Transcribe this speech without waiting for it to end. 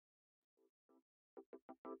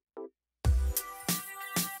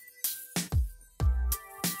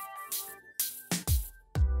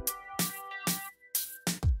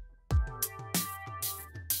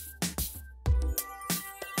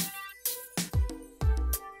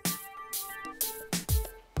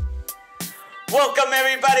Welcome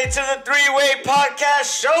everybody to the Three-Way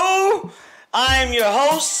Podcast Show. I'm your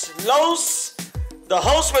host, Los, the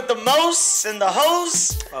host with the most and the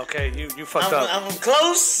host. Okay, you fucked up. I'm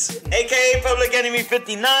close, aka Public Enemy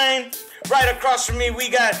 59. Right across from me, we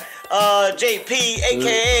got JP,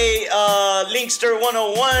 aka Linkster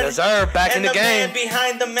 101. Yes, sir. Back in the game. And the man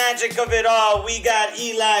behind the magic of it all, we got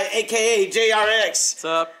Eli, aka JRX. What's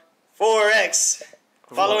up? 4X.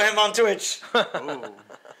 Follow him on Twitch.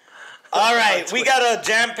 All right, we got a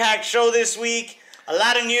jam-packed show this week. A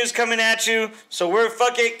lot of news coming at you, so we're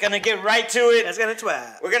gonna get right to it. Let's get into it.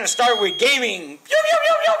 We're gonna start with gaming.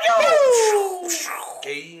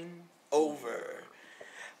 Game over.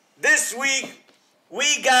 This week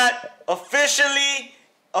we got official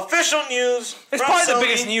news. It's from probably the Sony.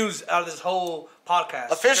 biggest news out of this whole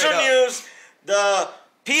podcast. Official news: the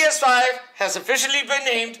PS5 has officially been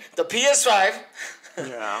named the PS5.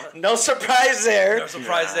 Yeah. No surprise there. No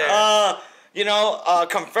surprise there.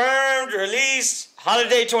 Confirmed, released,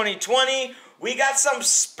 holiday 2020. We got some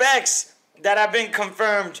specs that have been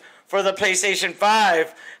confirmed for the PlayStation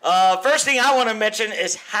 5. First thing I want to mention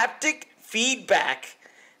is haptic feedback.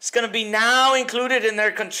 It's going to be now included in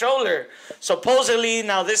their controller. Supposedly,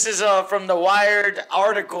 now this is from the Wired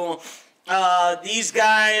article. These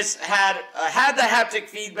guys had the haptic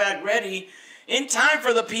feedback ready in time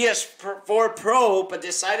for the PS4 Pro, but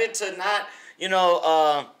decided to not,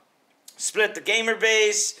 split the gamer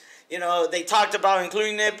base. They talked about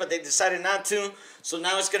including it, but they decided not to. So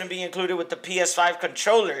now it's going to be included with the PS5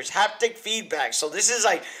 controllers. Haptic feedback. So this is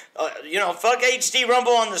like, fuck HD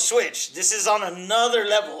Rumble on the Switch. This is on another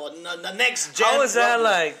level, the next gen. How is that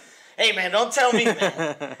Rumble. like? Hey, man, don't tell me,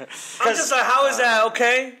 man. I'm just like, how is that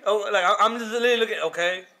okay? Oh, like I'm just literally looking.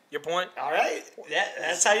 Okay, your point. All right.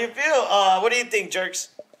 That's how you feel. What do you think, Jerks?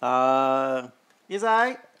 It's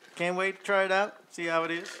alright. Can't wait to try it out. See how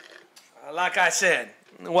it is. Like I said,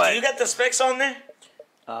 what? Do you got the specs on there?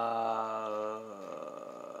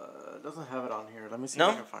 It doesn't have it on here. Let me see No?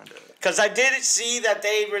 if I can find it. Because I did see that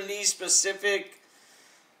they released specific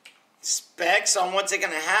specs on what they're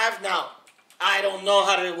going to have. Now, I don't know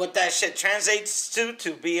what that shit translates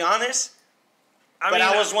to be honest.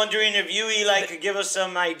 I was wondering if you, Eli, could give us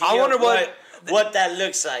some idea I wonder of what that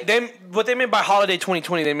looks like. What they mean by holiday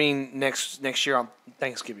 2020, they mean next year on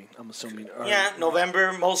Thanksgiving, I'm assuming. Yeah,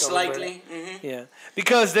 November, most November. likely. Mm-hmm. Yeah,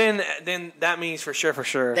 because then that means for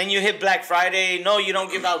sure. Then you hit Black Friday. No, you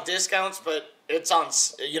don't give out discounts, but it's on.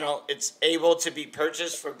 It's able to be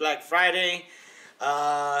purchased for Black Friday.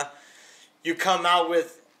 You come out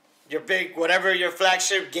with your big, whatever your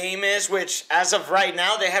flagship game is, which as of right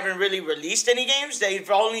now, they haven't really released any games. They've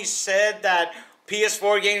only said that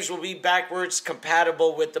PS4 games will be backwards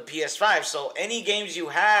compatible with the PS5. So any games you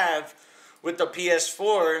have with the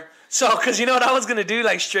PS4. So, because you know what I was going to do,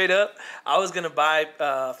 like straight up? I was going to buy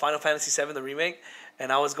Final Fantasy VII, the remake, and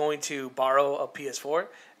I was going to borrow a PS4,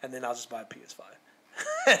 and then I'll just buy a PS5.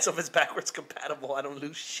 So if it's backwards compatible, I don't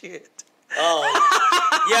lose shit. Oh,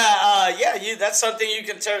 yeah. That's something you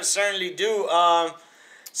can certainly do.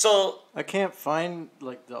 So I can't find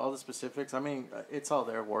all the specifics. I mean, it's all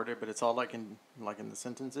there worded, but it's all like in the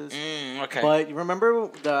sentences. Okay. But you remember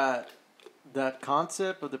that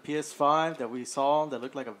concept of the PS5 that we saw that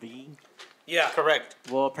looked like a V? Yeah, correct.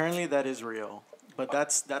 Well, apparently that is real. But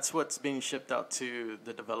that's what's being shipped out to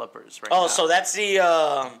the developers right now. Oh, so that's the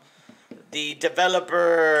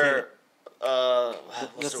developer.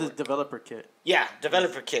 That's the developer kit. Yeah,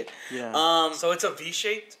 developer kit. Yeah. So it's a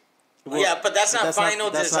V-shaped? Well, but that's not final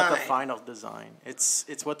design. That's not the final design.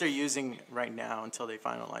 It's what they're using right now until they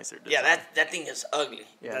finalize their design. Yeah, that thing is ugly.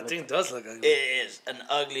 Yeah, that thing does look ugly. It is an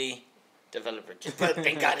ugly developer kit. But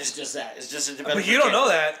thank God it's just that. It's just a developer kit. But you don't know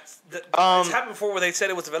that. It's happened before where they said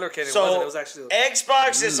it was developer kit. It wasn't. It was actually...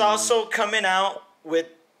 Xbox is also coming out with,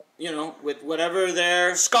 with whatever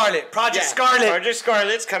their... Project Scarlet. Project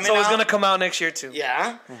Scarlet's coming out. So it's going to come out next year, too.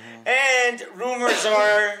 Yeah. Mm-hmm. And rumors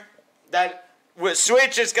are that with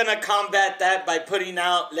Switch is going to combat that by putting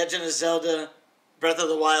out Legend of Zelda Breath of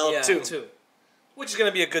the Wild 2. Which is going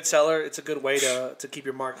to be a good seller. It's a good way to keep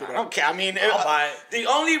your market up. Okay, I mean, I'll buy it. The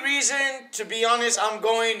only reason, to be honest, I'm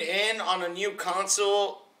going in on a new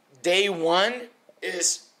console day one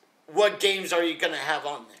is what games are you going to have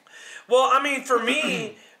on there? Well, I mean, for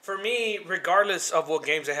me, regardless of what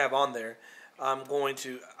games I have on there, I'm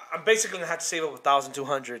basically going to have to save up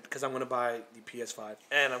 $1,200 because I'm going to buy the PS5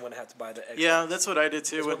 and I'm going to have to buy the Xbox. Yeah, that's what I did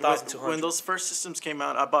too. It's when those first systems came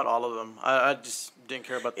out, I bought all of them. I just didn't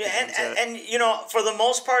care about the games yet. And for the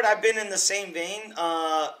most part, I've been in the same vein,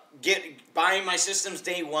 buying my systems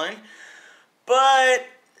day one. But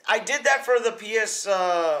I did that for the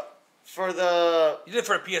for the. You did it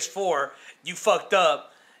for a PS4. You fucked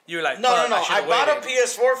up. You were like, No. I bought a waited.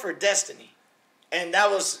 PS4 for Destiny, and that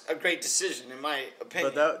was a great decision in my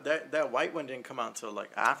opinion. But that white one didn't come out until like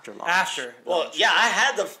after launch. After. Well, yeah, I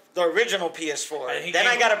had the original PS4. And he Then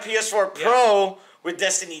gave I got a PS4 Pro with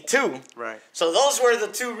Destiny 2. Right. So those were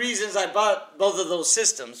the two reasons I bought both of those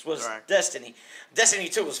systems was Right. Destiny. Destiny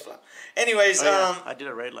 2 was fun. Anyways, Oh, yeah. I did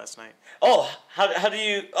a raid last night. how do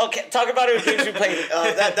you? Okay, talk about it with games you played.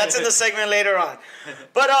 That's in the segment later on.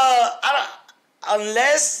 But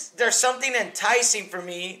unless there's something enticing for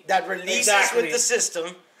me that releases with the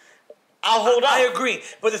system, I'll hold on. I agree,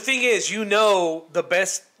 but the thing is, the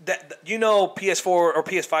best that PS4 or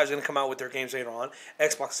PS5 is going to come out with their games later on.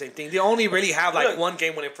 Xbox, same thing. They only really have like one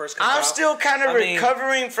game when it first comes out. I'm still kind of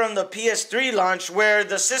recovering from the PS3 launch where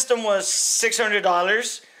the system was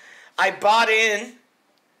 $600. I bought in,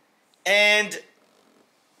 and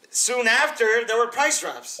soon after there were price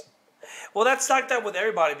drops. Well, that's like that with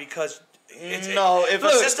everybody because. If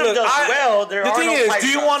a system does well, there are no price drops. The thing is, do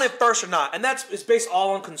you want it first or not? And it's based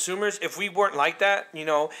all on consumers. If we weren't like that,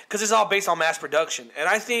 because it's all based on mass production. And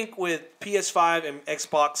I think with PS5 and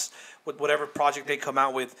Xbox, with whatever project they come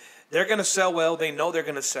out with, they're going to sell well. They know they're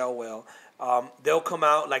going to sell well. They'll come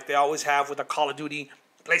out like they always have with a Call of Duty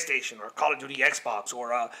PlayStation or Call of Duty Xbox or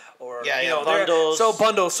bundles.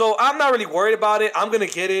 Bundles. So I'm not really worried about it. I'm going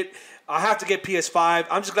to get it. I have to get PS5.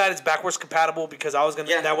 I'm just glad it's backwards compatible because I was gonna.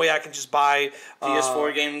 That way I can just buy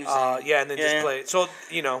PS4 games. And then just play it. So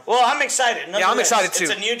Well, I'm excited. Yeah, I'm excited too.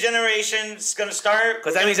 It's a new generation. It's gonna start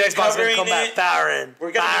because that means Xbox is gonna come back firing.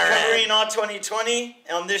 We're gonna be covering all 2020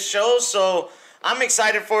 on this show, so I'm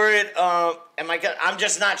excited for it. I'm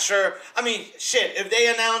just not sure. I mean, shit. If they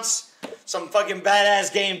announce some fucking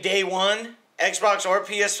badass game day one. Xbox or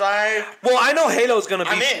PS5. Well, I know Halo's gonna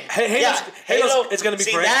be. I'm in. Halo is gonna be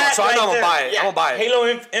for Xbox, so I know I'm gonna buy it. I'm gonna buy it. Halo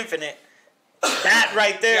Infinite. That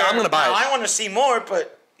right there. Yeah, I'm gonna buy it. I want to see more,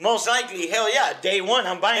 but most likely, hell yeah, day one,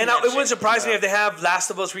 I'm buying. And it wouldn't surprise me if they have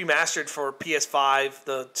Last of Us remastered for PS5,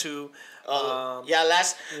 the 2. And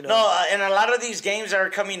a lot of these games that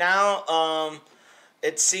are coming out,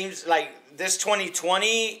 it seems like this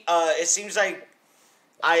 2020. It seems like.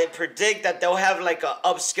 I predict that they'll have like a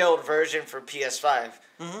upscaled version for PS5.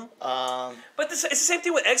 Mm-hmm. But it's the same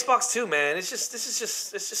thing with Xbox too, man. It's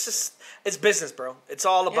business, bro. It's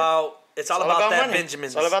all about that money. Benjamin.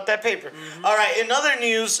 It's all about that paper. Mm-hmm. All right. In other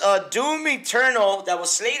news, Doom Eternal that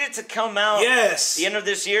was slated to come out the end of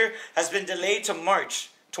this year has been delayed to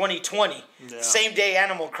March 2020. Yeah. Same day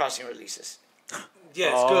Animal Crossing releases.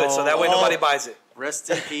 Yeah, it's good. So that way nobody buys it. Rest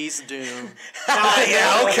in peace, Doom. Okay.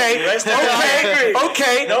 Okay.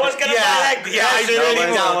 No one's gonna buy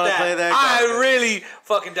that. I really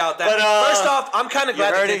fucking doubt that. But first off, I'm kind of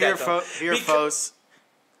glad they did that. Here, folks.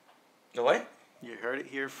 The what? You heard it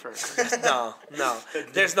here first. No.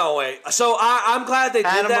 There's no way. So I'm glad they did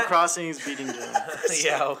that. Animal Crossing is beating Doom.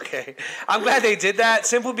 Yeah, okay. I'm glad they did that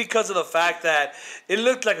simply because of the fact that it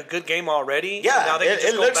looked like a good game already. Yeah, now they can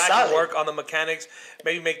just go back solid. And work on the mechanics,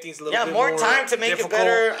 maybe make things a little bit more time to make difficult. it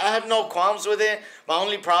better. I have no qualms with it. My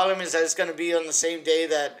only problem is that it's going to be on the same day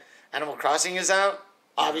that Animal Crossing is out.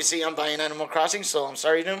 Obviously, I'm buying Animal Crossing, so I'm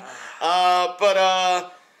sorry, Doom.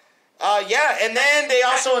 And then they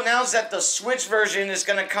also announced that the Switch version is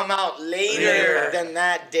going to come out later than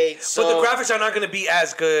that date. So but the graphics are not going to be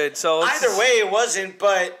as good. So either way, it wasn't.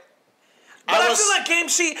 But I feel like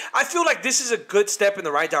games. I feel like this is a good step in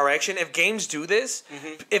the right direction. If games do this,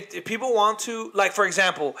 if people want to, like for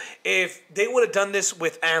example, if they would have done this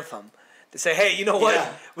with Anthem. To say, hey, you know what?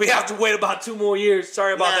 Yeah. We have to wait about 2 more years.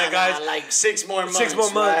 Sorry about that, guys. Like 6 more months. 6 more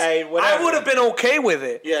months. Right, I would have been okay with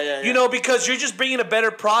it. Yeah. You know, because you're just bringing a better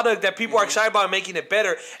product that people are excited about making it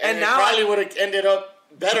better. And now probably would have ended up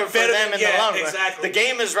better for them in the long run. Exactly. The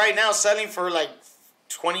game is right now selling for like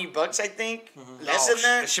 $20, I think. Less than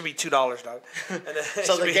that. It should be $2, dog.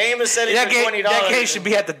 So the game is selling for $20. That game should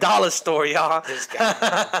be at the dollar store, y'all. This guy.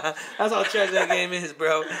 That's how trash that game is,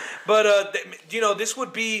 bro. But this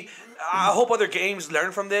would be. I hope other games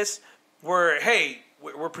learn from this. Where hey,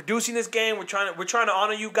 we're producing this game. We're trying to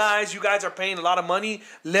honor you guys. You guys are paying a lot of money.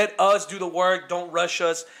 Let us do the work. Don't rush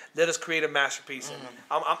us. Let us create a masterpiece.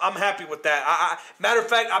 I'm happy with that. Matter of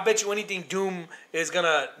fact, I bet you anything Doom is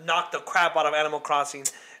gonna knock the crap out of Animal Crossing.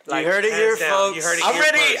 Like, you heard it here, folks. You heard it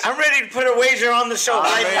I'm ready to put a wager on the show.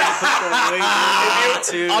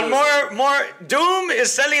 On more. Doom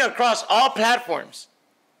is selling across all platforms.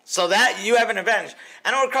 So that you have an advantage.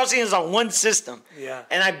 Animal Crossing is on one system. Yeah.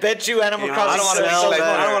 And I bet you Animal Crossing. I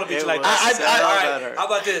don't want to be like that. All right. How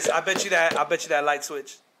about this? I bet you that light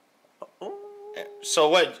switch. So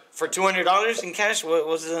what? For $200 in cash? What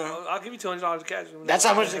was the? I'll give you $200 cash. That's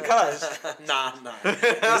how much it costs. Nah.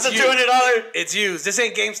 It's a $200. It's used. This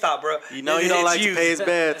ain't GameStop, bro. You know you don't like to pay his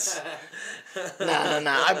bets. Nah.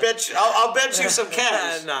 I bet you. I'll bet you some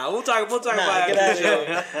cash. Nah, we'll talk about Get out of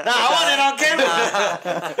here. I want it on camera.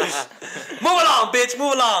 Move along, bitch.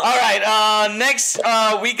 Move along. All right. Next,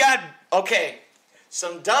 we got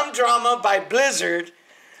some dumb drama by Blizzard.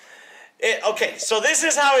 Okay, so this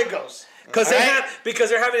is how it goes. Because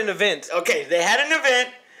they're having an event. Okay, they had an event.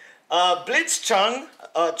 Blitzchung,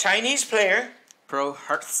 a Chinese player, Pro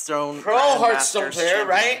Hearthstone player,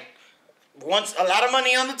 right? Wants a lot of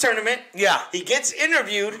money on the tournament. Yeah. He gets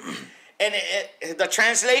interviewed, and the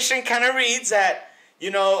translation kind of reads that,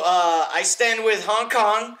 I stand with Hong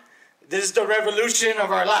Kong. This is the revolution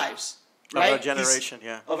of our lives. Right? Of our generation,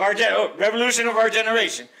 Of our revolution of our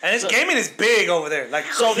generation. And his gaming is big over there.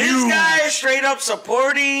 So this guy is straight up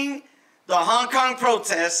supporting the Hong Kong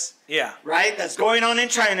protests. Yeah. Right? That's going on in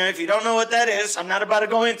China. If you don't know what that is, I'm not about to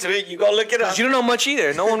go into it. You go look it up. You don't know much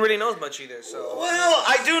either. No one really knows much either. So. Well,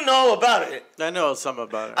 I do know about it. I know something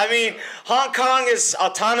about it. I mean, Hong Kong is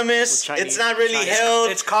autonomous. It's not really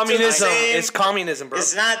held. It's communism. It's communism, bro.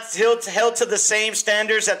 It's not held to the same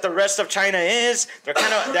standards that the rest of China is.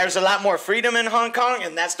 There's a lot more freedom in Hong Kong,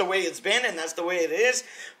 and that's the way it's been, and that's the way it is.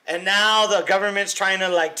 And now the government's trying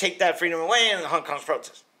to take that freedom away, and Hong Kong's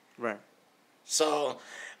protest. Right. So.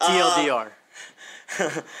 TLDR.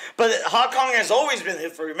 But Hong Kong has always been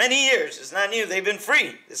for many years. It's not new. They've been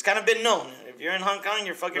free. It's kind of been known. If you're in Hong Kong,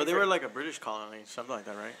 you're fucking free. Well, they were like a British colony, something like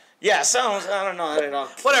that, right? Yeah, I don't know how it all.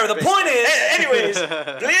 Whatever. The point is. Anyways,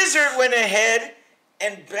 Blizzard went ahead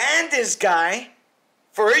and banned this guy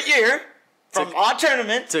for a year from our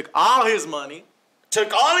tournament. Took all his money.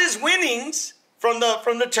 Took all his winnings from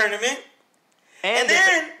the tournament.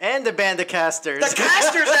 And the banned the casters. The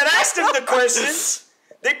casters that asked him the questions,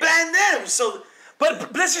 they banned them. So.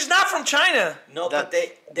 But Blizzard's not from China. No, but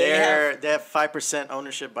they have 5%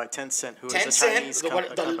 ownership by Tencent, who is a Chinese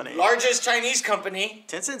company. The largest Chinese company.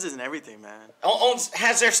 Tencent is in everything, man.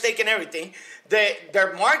 Has their stake in everything.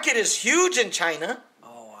 Their market is huge in China.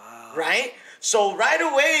 Oh wow! Right. So right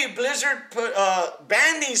away, Blizzard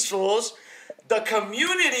banned these fools. The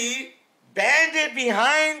community banded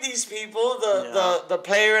behind these people, the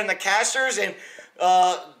player and the casters, and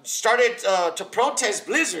started to protest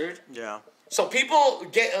Blizzard. Yeah. So people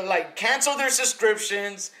cancel their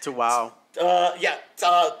subscriptions to WoW.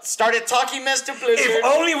 Started talking mess to Blizzard. If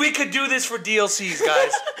only we could do this for DLCs,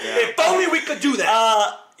 guys. If only we could do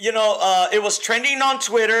that. It was trending on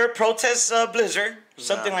Twitter. Protest Blizzard,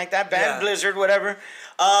 something like that. Ban Blizzard, whatever.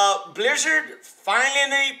 Blizzard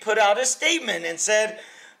finally put out a statement and said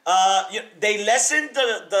they lessened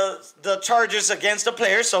the charges against the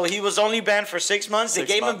player, so he was only banned for 6 months. They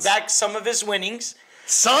gave him back some of his winnings.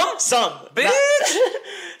 Some, bitch.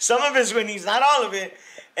 Some of his winnings, not all of it.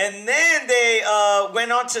 And then they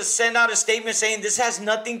went on to send out a statement saying this has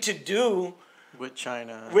nothing to do with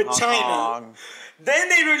China. Then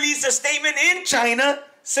they released a statement in China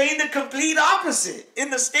saying the complete opposite. In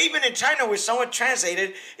the statement in China, which someone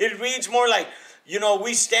translated, it reads more like,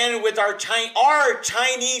 we stand with our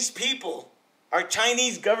Chinese people, our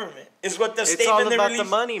Chinese government, is what the statement they released. It's all about the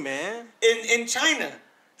money, man. In China.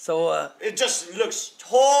 So it just looks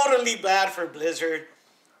totally bad for Blizzard.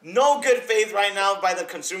 No good faith right now by the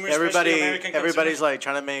consumers, especially American consumers. Everybody's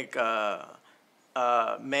trying to make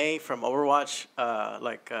Mei from Overwatch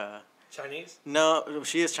Chinese? No,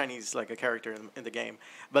 she is Chinese, a character in the game.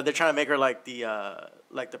 But they're trying to make her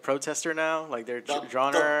the protester now. They're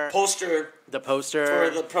drawing her the poster for the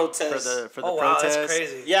protest. For the protest. Wow, that's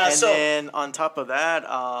crazy. Yeah. And then on top of that,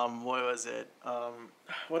 what was it?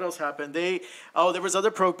 What else happened? There was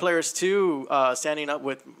other pro players too, standing up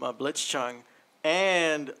with Blitzchung,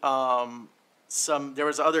 and there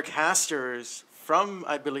was other casters from,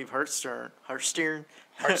 I believe, Hearthstone,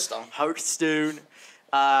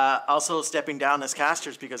 also stepping down as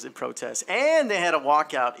casters because in protest, and they had a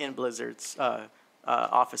walkout in Blizzard's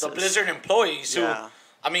offices. The Blizzard employees who.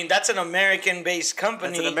 I mean, that's an American-based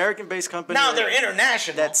company. That's an American-based company. Now they're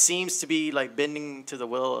international. That seems to be bending to the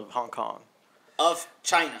will of Hong Kong. Of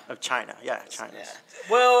China. China. Yeah.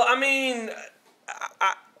 Well, I mean,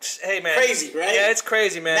 hey, man. Crazy, right? Yeah, it's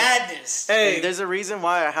crazy, man. Madness. Hey. And there's a reason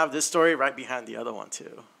why I have this story right behind the other one,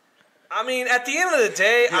 too. I mean, at the end of the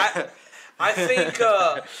day, I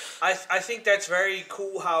think that's very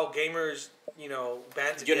cool how gamers,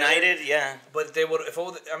 band together. United, yeah. But they would,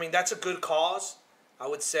 that's a good cause, I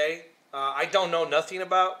would say. I don't know nothing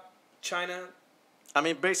about China.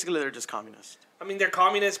 Basically, they're just communists. They're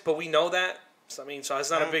communists, but we know that. So, I mean, so it's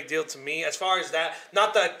not a big deal to me as far as that.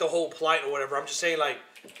 Not that the whole plight or whatever. I'm just saying like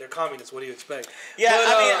they're communists. What do you expect? Yeah,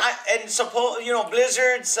 But, and suppose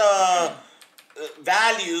Blizzard's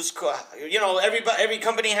values. Every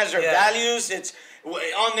company has their values. It's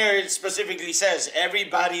on there. It specifically says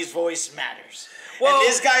everybody's voice matters. Well, and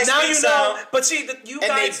this guy now speaks you know. out, But see, you and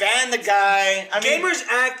guys, they ban the guy. gamers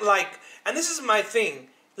act like, and this is my thing,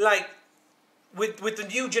 like. With the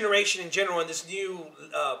new generation in general and this new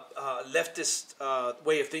leftist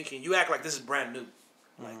way of thinking, you act like this is brand new.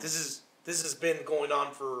 Like this has been going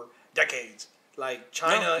on for decades. Like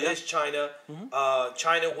China is China.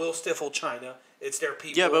 China will stifle China. It's their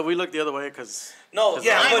people. Yeah, but we look the other way because... But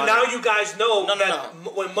now you guys know that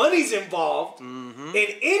when money's involved, in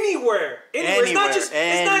anywhere, it's not just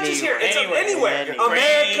here. It's anywhere.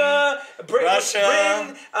 America,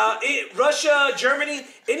 Russia, Russia, Germany,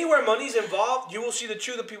 anywhere money's involved, you will see the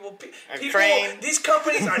truth of people. Ukraine. These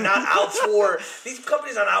companies are not out for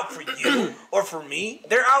you or for me.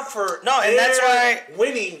 They're out for and that's why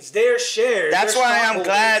winnings, their shares. That's their why I'm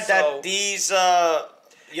glad that so. these.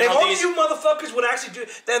 If only you motherfuckers would actually do.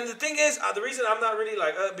 Then the thing is, the reason I'm not really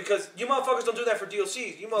like because you motherfuckers don't do that for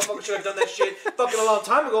DLCs. You motherfuckers should have done that shit fucking a long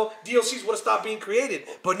time ago. DLCs would have stopped being created.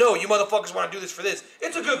 But no, you motherfuckers want to do this for this.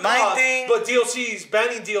 It's a good cause. But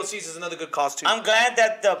banning DLCs is another good cause too. I'm glad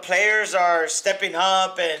that the players are stepping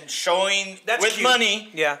up and showing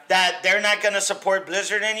money that they're not going to support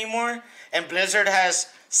Blizzard anymore, and Blizzard has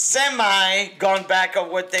gone back on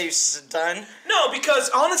what they've done. No, because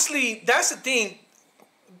honestly, that's the thing.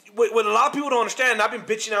 What a lot of people don't understand, and I've been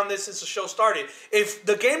bitching on this since the show started, if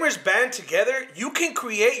the gamers band together, you can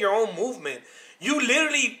create your own movement. You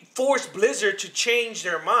literally force Blizzard to change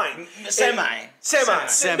their mind. Semi.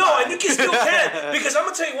 No, and you can still can. Because I'm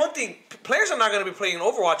going to tell you one thing. Players are not going to be playing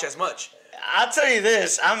Overwatch as much. I'll tell you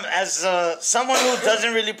this. I'm as someone who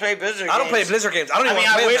doesn't really play Blizzard games. I don't play Blizzard games.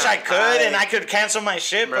 I wish I could, and I could cancel my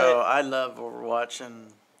shit. Bro, but I love Overwatch,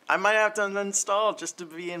 and I might have to uninstall just to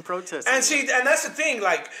be in protest. And see, and that's the thing.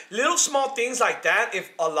 Like, little small things like that,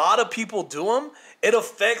 if a lot of people do them, it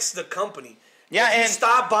affects the company. Yeah, if you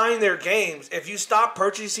stop buying their games, if you stop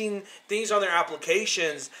purchasing things on their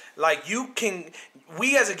applications, like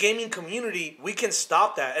we as a gaming community, we can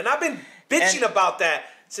stop that. And I've been bitching about that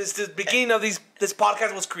since the beginning of this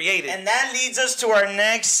podcast was created. And that leads us to our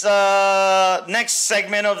next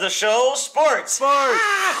segment of the show, sports.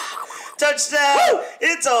 Touchdown! Woo!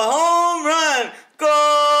 It's a home run!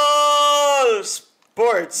 Goal!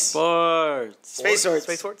 Sports. Space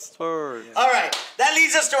Swords. All right. That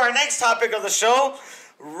leads us to our next topic of the show.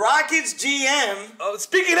 Rockets GM. Oh,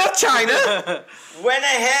 speaking of China, went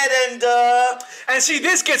ahead and see,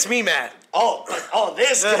 this gets me mad.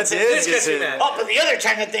 This gets me mad. But the other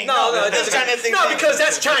China thing. No, because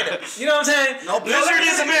that's China. You know what I'm saying? No, Blizzard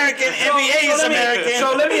is American. NBA is American.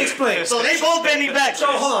 So let me explain. So they both bend me back. So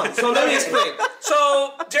hold on. So let me explain.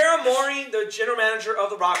 So Daryl Morey, the general manager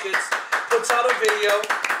of the Rockets, puts out a video.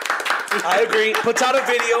 I agree. Puts out a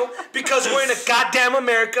video because we're in a goddamn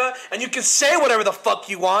America, and you can say whatever the fuck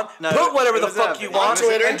you want, put whatever the fuck you want,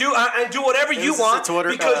 and do whatever you want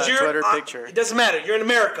because you're Twitter picture. It doesn't matter. You're in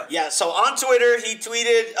America. Yeah. So on Twitter, he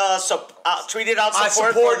tweeted out support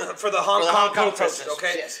for the Hong Kong protesters.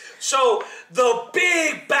 Okay. Yes. So the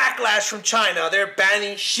big backlash from China, they're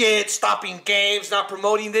banning shit, stopping games, not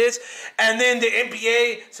promoting this, and then the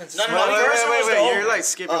NBA. Wait, you're like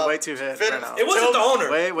skipping way too ahead right now. It wasn't the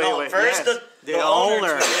owner. Wait. First, the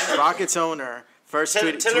owner, Rockets owner, first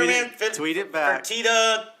tweeted back.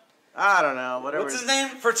 Fertitta. I don't know, whatever. What's his name?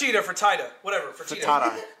 Fertitta, whatever.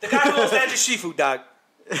 Fertitta. The guy who owns Magic Seafood, dog.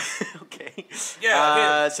 Okay.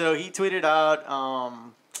 Yeah. So he tweeted out,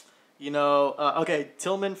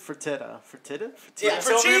 Tillman Fertitta. Yeah,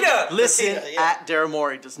 Fertitta. Listen, at Daryl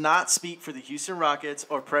Morey does not speak for the Houston Rockets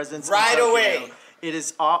or presence right away. It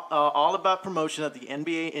is all about promotion of the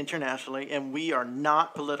NBA internationally, and we are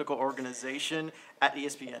not political organization at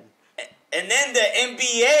ESPN. And then the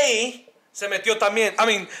NBA se metió también. I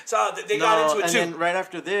mean, so they got into it too. And then right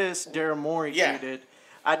after this, Daryl Morey tweeted,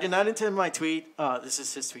 I did not intend my tweet, this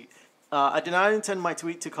is his tweet, I did not intend my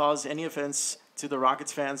tweet to cause any offense to the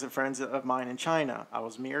Rockets fans and friends of mine in China. I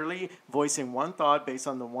was merely voicing one thought based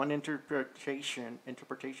on the one interpretation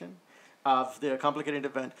of the complicated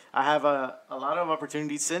event. I have a lot of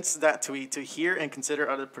opportunities since that tweet to hear and consider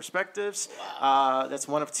other perspectives. Wow. That's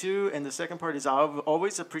one of two. And the second part is I've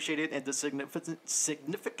always appreciated and the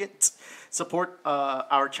significant support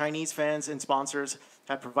our Chinese fans and sponsors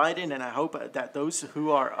have provided, and I hope that those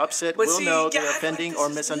who are upset will know that offending or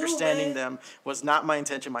misunderstanding them was not my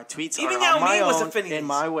intention. My tweets are on my own, in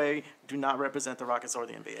my way, do not represent the Rockets or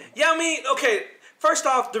the NBA. Yeah, I mean, okay. First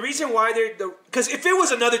off, the reason why because if it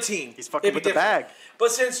was another team, He's fucking with the bag.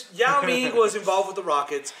 But since Yao Ming was involved with the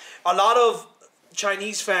Rockets, a lot of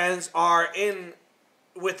Chinese fans are in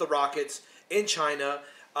with the Rockets in China.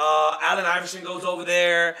 Allen Iverson goes over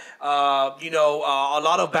there. A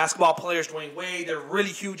lot of basketball players, Dwayne Wade, they're really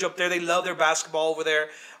huge up there. They love their basketball over there,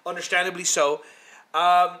 understandably so.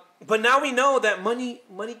 But now we know that money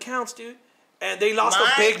counts, dude. And they lost a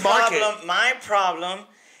big market. My problem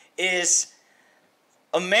is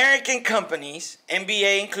American companies,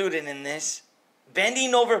 NBA included in this,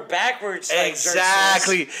 bending over backwards.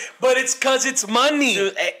 Exactly. But it's because it's money.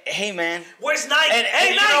 Dude, hey, man. Where's Nike?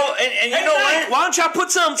 And you know what? Why don't y'all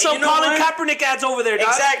put some Colin Kaepernick ads over there, dog?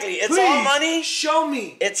 Exactly. It's Please, all money. Show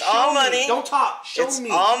me. It's all money. Don't talk. Show me. It's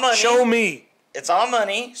all money. Show me. It's all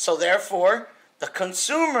money. So therefore, the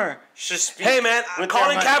consumer should speak. Hey man,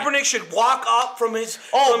 Colin Kaepernick should walk up from his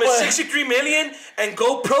 63 million and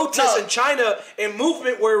go protest in China in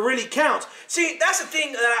movement where it really counts. See, that's the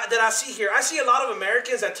thing that I see here. I see a lot of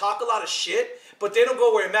Americans that talk a lot of shit, but they don't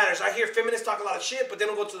go where it matters. I hear feminists talk a lot of shit, but they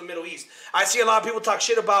don't go to the Middle East. I see a lot of people talk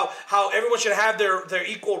shit about how everyone should have their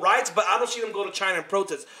equal rights, but I don't see them go to China and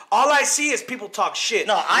protest. All I see is people talk shit.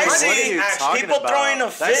 No, I see people throwing a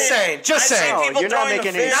fit. Just saying. You're not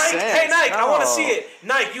making any sense. Hey, Nike, I want to No. see it.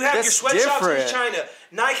 Nike, you have your That's sweatshops different. in China.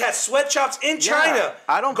 Nike has sweatshops in China.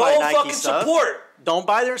 I don't go buy Nike fucking stuff. support. Don't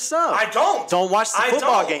buy their stuff. I don't. Don't watch the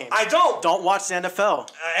football games. I don't. Don't watch the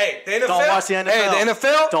NFL. Hey, the NFL. Don't watch the NFL. Hey, the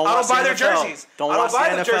NFL. Don't I watch don't buy the their NFL. jerseys. Don't I watch don't buy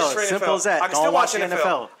the the jerseys NFL. for NFL. Simple as that. I can Don't still watch watch the NFL.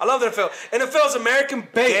 NFL. I love the NFL. NFL is American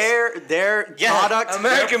based. Their product,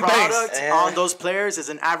 American their product based. on those players is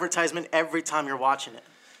an advertisement every time you're watching it.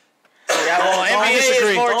 Yeah, well, NBA is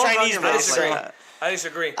more Don't run Chinese your mouth based. like So that. I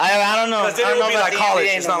disagree. I don't know. Because then I it don't know would be about like the college.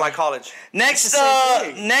 NBA It's no not more. like college. Next, the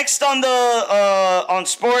same thing. next on the on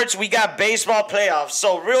sports, we got baseball playoffs.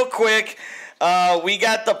 So real quick, we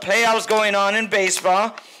got the playoffs going on in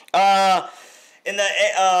baseball. In the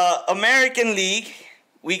American League,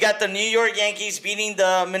 we got the New York Yankees beating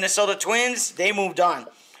the Minnesota Twins. They moved on.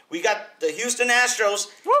 We got the Houston Astros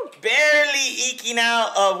barely eking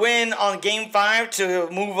out a win on Game 5 to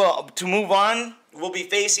move on. We'll be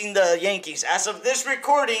facing the Yankees. As of this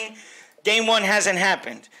recording, Game 1 hasn't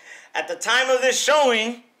happened. At the time of this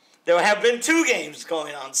showing, there have been 2 games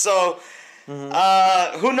going on. So,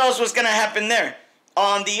 who knows what's going to happen there.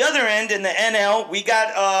 On the other end, in the NL, we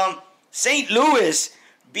got St. Louis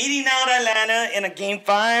beating out Atlanta in a Game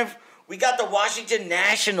 5. We got the Washington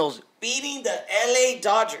Nationals beating the LA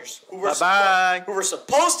Dodgers, who were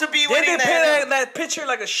supposed to be winning. Didn't they pay that pitcher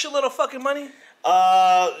like a shitload of fucking money?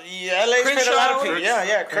 Yeah, LA's paid a lot of people.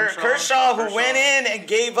 Kershaw. Kershaw, who went in and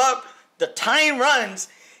gave up the tying runs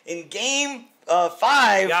in Game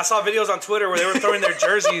 5. Yeah, I saw videos on Twitter where they were throwing their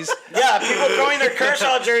jerseys. Yeah, people throwing their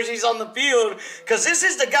Kershaw jerseys on the field because this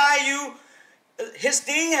is the guy his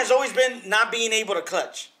thing has always been not being able to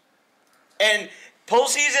clutch. And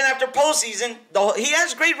postseason after postseason, he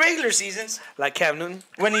has great regular seasons. Like Cam Newton?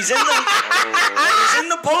 When he's in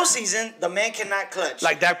the postseason, the man cannot clutch.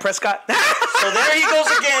 Like Dak Prescott? So there he goes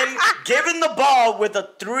again, giving the ball with a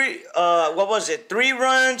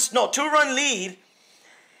 2-run lead,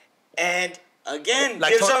 and again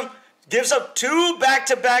Like gives up 2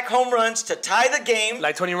 back-to-back home runs to tie the game.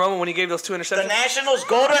 Like Tony Romo when he gave those 2 interceptions? The Nationals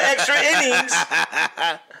go to extra innings,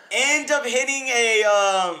 end up hitting a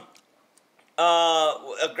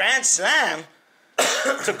grand slam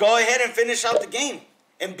to go ahead and finish out the game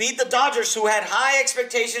and beat the Dodgers, who had high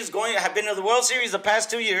expectations have been to the World Series the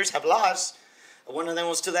past 2 years, have lost. One of them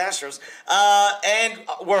was to the Astros. And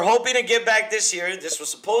we're hoping to get back this year. This was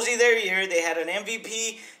supposedly their year. They had an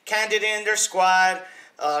MVP candidate in their squad.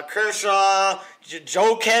 Kershaw,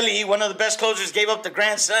 Joe Kelly, one of the best closers, gave up the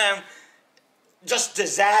grand slam. Just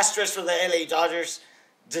disastrous for the LA Dodgers.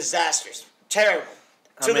 Disastrous. Terrible.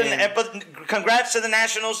 But congrats to the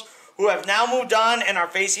Nationals, who have now moved on and are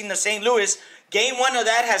facing the St. Louis. Game 1 of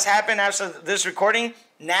that has happened after this recording.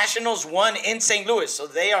 Nationals won in St. Louis, so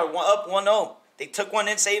they are up 1-0. They took one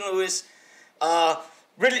in St. Louis.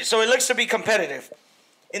 Really, so it looks to be competitive.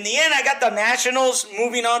 In the end, I got the Nationals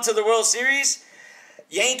moving on to the World Series.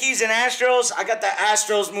 Yankees and Astros, I got the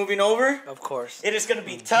Astros moving over. Of course. It is going to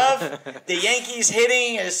be tough. The Yankees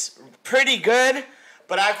hitting is pretty good,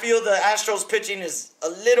 but I feel the Astros pitching is a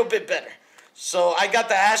little bit better. So I got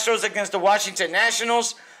the Astros against the Washington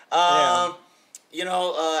Nationals. Astros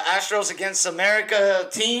against America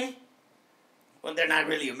team. Well, they're not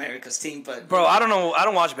really America's team, but... Bro, I don't know. I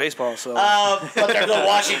don't watch baseball, so... but they're the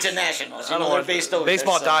Washington Nationals. They're based over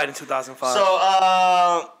Baseball there, died in 2005. So,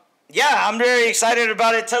 yeah, I'm very excited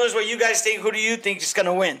about it. Tell us what you guys think. Who do you think is going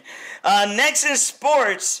to win? Next in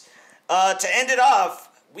sports, to end it off,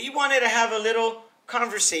 we wanted to have a little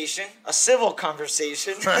conversation, a civil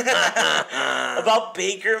conversation about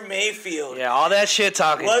Baker Mayfield. Yeah, all that shit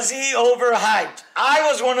talking. Was he overhyped? I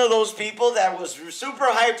was one of those people that was super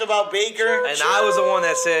hyped about Baker. And I was the one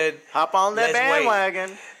that said, hop on that let's wait.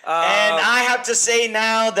 bandwagon. And I have to say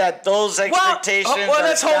now that those expectations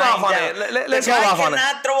let's hold off on down. it. Let's hold off on it. The guy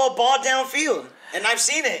cannot throw a ball downfield. And I've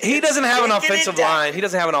seen it. He doesn't have an Dinking offensive and dacking. line. He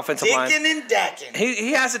doesn't have an offensive line. Dinking and dacking.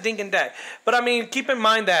 He has a dink and dack. But, I mean, keep in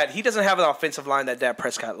mind that he doesn't have an offensive line that Dak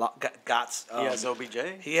Prescott got. He has OBJ.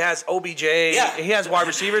 He has OBJ. Yeah. He has wide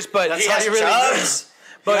receivers. But He has Chubbs.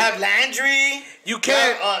 But you have Landry. you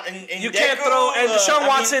can't you can't throw. And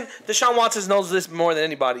Deshaun Watson knows this more than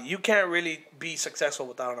anybody. You can't really be successful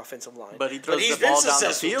without an offensive line. But he But throws he's the been ball down the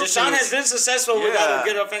successful. field. Deshaun has been successful without a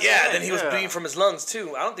good offensive line. then he was bleeding from his lungs,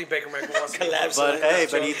 too. I don't think Baker Mayfield wants to Collapse. But hey,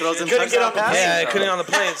 but he throws them Couldn't get on touchdown the plane. passes. Yeah, he though. couldn't on the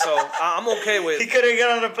plane, so I'm okay with He couldn't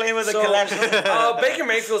get on the plane with a collapse. Baker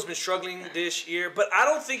Mayfield's been struggling this year, but I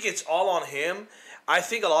don't think it's all on him. I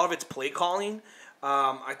think a lot of it's play calling.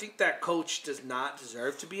 I think that coach does not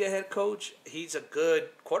deserve to be a head coach. He's a good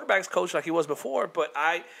quarterbacks coach like he was before, but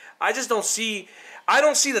I just don't see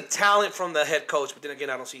the talent from the head coach. But then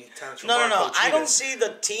again, I don't see talent from our coach I either. don't see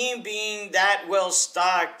the team being that well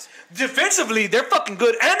stocked. Defensively, they're fucking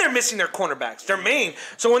good, and they're missing their cornerbacks. They're main.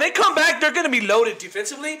 So when they come back, they're going to be loaded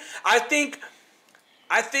defensively. I think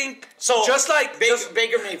So just like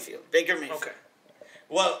Baker Mayfield. Okay.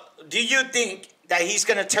 Well, do you think that he's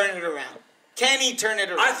going to turn it around? Can he turn it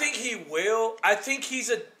around? I think he will. I think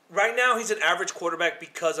right now he's an average quarterback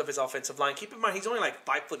because of his offensive line. Keep in mind he's only like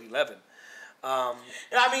 5'11". I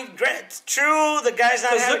mean, true, the guy's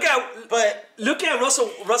not having, look at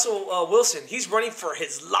Russell Wilson. He's running for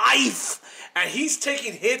his life, and he's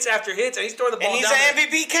taking hits after hits, and he's throwing the ball. And he's down an there.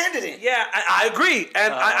 MVP candidate. Yeah, I agree,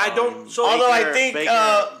 and I don't. So although I think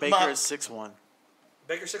Baker is 6'1".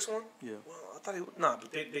 Baker 6'1". Yeah. Well, I thought he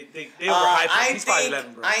but they overhyped him. He's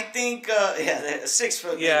 5'11", bro. I think 6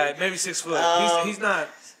 foot. Yeah, maybe 6 foot. He's not.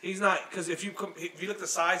 He's not, because if you look at the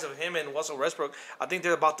size of him and Russell Westbrook, I think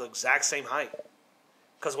they're about the exact same height.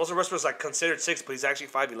 Because Russell Westbrook's like considered 6, but he's actually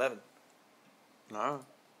 5'11". No.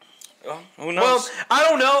 Well, who knows? Well, I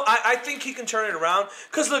don't know. I think he can turn it around.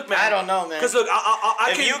 Because look, man. I don't know, man. Because look,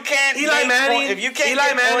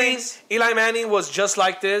 Eli Manning was just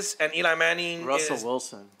like this, and Eli Manning Russell is,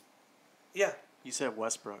 Wilson. Yeah. You said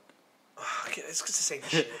Westbrook. It's the same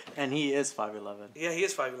shit. And he is 5'11". Yeah, he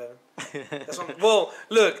is 5'11". Well,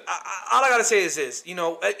 look, all I gotta say is this. You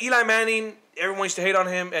know, Eli Manning, everyone used to hate on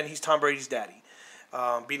him, and he's Tom Brady's daddy.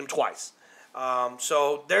 Beat him twice.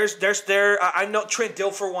 So there's I know Trent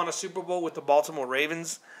Dilfer won a Super Bowl with the Baltimore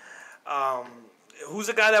Ravens. Who's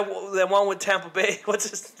the guy that won with Tampa Bay?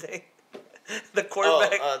 What's his name? The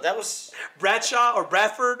quarterback. That was Bradshaw or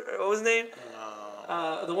Bradford. What was his name?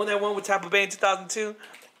 The one that won with Tampa Bay in 2002.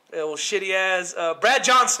 Well, shitty ass Brad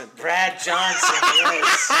Johnson. Yes.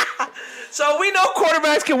 So we know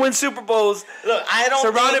quarterbacks can win Super Bowls. Look, I don't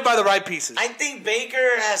surrounded by the right pieces. I think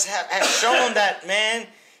Baker has shown that, man,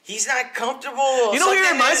 he's not comfortable. You know who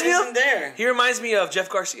he reminds me of? There. He reminds me of Jeff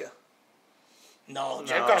Garcia. No,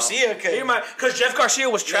 Jeff Garcia could. Because Jeff Garcia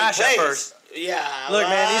was trash at first. Yeah. Look,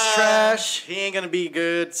 man, he's trash. He ain't gonna be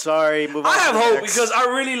good. Sorry, move on. I have to the hope next. because I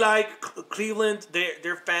really like Cleveland.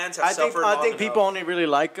 Their fans have suffered. I think people only really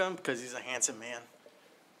like him because he's a handsome man.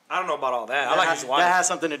 I don't know about all that. I like his wife. That has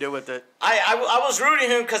something to do with it. I was rooting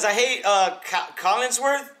him because I hate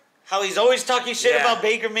Collinsworth. How he's always talking shit about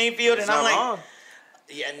Baker Mayfield, and I'm like, wrong.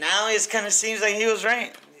 yeah, now it kind of seems like he was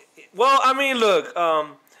right. Well, I mean, look.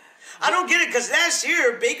 I don't get it because last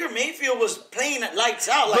year Baker Mayfield was playing lights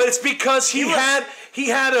out. But it's because he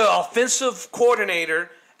had an offensive coordinator,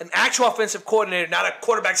 an actual offensive coordinator, not a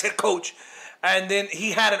quarterback's head coach. And then he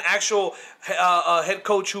had an actual head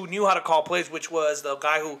coach who knew how to call plays, which was the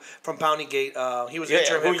guy who from Pounding Gate. He was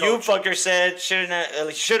interim head coach. Who you fucker said should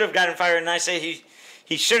have gotten fired, and I say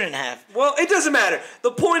he shouldn't have. Well, it doesn't matter.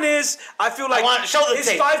 The point is, I feel like it's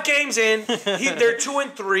tape. 5 games in. They're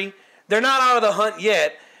 2-3. They're not out of the hunt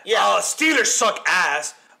yet. Yeah. Steelers suck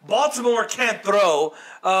ass. Baltimore can't throw.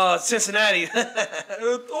 Cincinnati. 5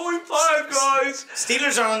 guys.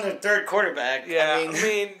 Steelers are on their third quarterback. Yeah, I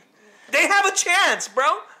mean they have a chance, bro.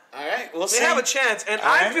 All right, we'll see. They have a chance, and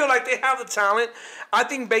I feel like they have the talent. I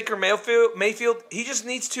think Baker Mayfield, he just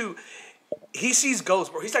needs to. He sees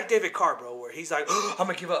ghosts, bro. He's like David Carr, bro, where he's like, oh, I'm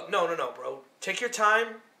gonna give up. No, bro. Take your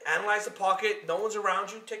time analyze the pocket. No one's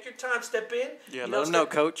around you. Take your time. Step in. Yeah, let him know,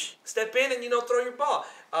 coach. Step in and throw your ball.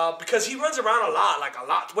 Because he runs around a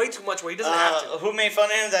lot, way too much. Where he doesn't have to. Who made fun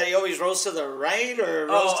of him that he always rolls to the right or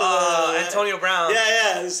rolls to the Antonio Brown.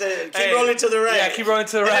 Yeah. He said, keep rolling to the right. Yeah, keep rolling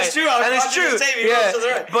to the right. And it's true. It's true. He rolls to the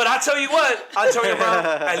right. But I tell you what, Antonio Brown.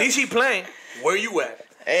 At least he playing. Where you at?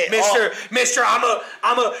 Hey, Mister,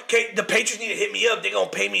 the Patriots need to hit me up. They're gonna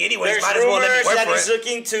pay me anyways. There's Might as well let me rumors work that for he's it.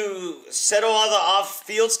 looking to settle all the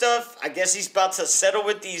off-field stuff. I guess he's about to settle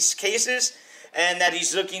with these cases, and that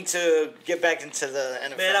he's looking to get back into the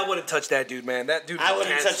NFL. Man, I wouldn't touch that dude, man. That dude. I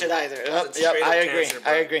wouldn't touch it either. That's Yep, straight up I agree. cancer,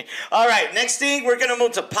 bro. I agree. All right, next thing we're gonna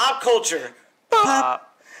move to pop culture.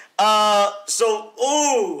 Pop. I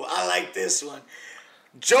like this one.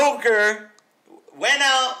 Joker went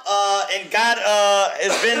out and got.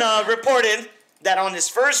 It's been reported that on his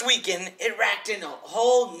first weekend, it racked in a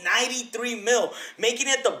whole 93 mil, making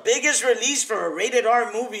it the biggest release for a rated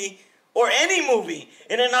R movie or any movie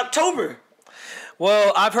in October.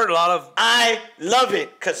 Well, I've heard a lot of. I love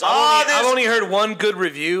it because I've only heard one good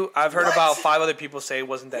review. I've heard about 5 other people say it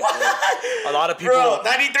wasn't that good. A lot of people. Bro,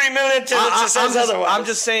 93 million says otherwise. I'm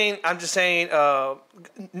just saying.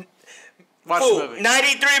 Watch the movie.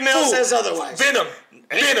 93 mil says otherwise. Venom.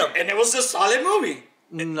 And it was a solid movie.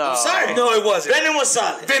 No. I'm sorry. No, it wasn't. Venom was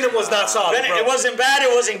solid. Venom was not solid, bro. It wasn't bad.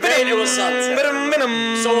 It wasn't great. It was solid.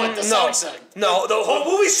 Venom. So what? The song sucked. No, the whole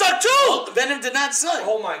movie sucked too. Venom did not suck.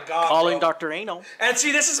 Oh my god. Calling bro. Dr. Anal. And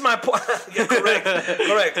see, this is my point. Yeah,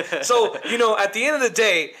 correct. So, at the end of the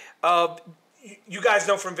day, you guys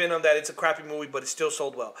know from Venom that it's a crappy movie, but it still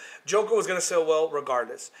sold well. Joker was gonna sell well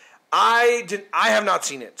regardless. I have not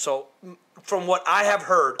seen it. So, from what I have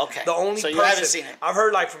heard, the only so person you haven't seen it. I've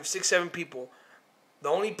heard from 6-7 people, the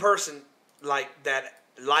only person that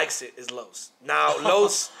likes it is Los. Now,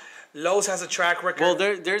 Los has a track record. Well,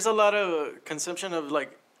 there's a lot of consumption of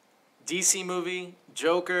DC movie,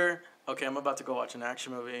 Joker. Okay, I'm about to go watch an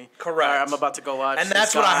action movie. Correct. Or I'm about to go watch. And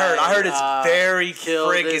that's what I heard. I heard it's very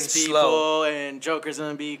friggin' slow. And Joker's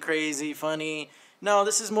gonna be crazy, funny. No,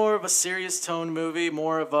 this is more of a serious tone movie,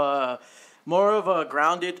 more of a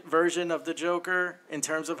grounded version of the Joker in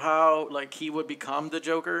terms of how he would become the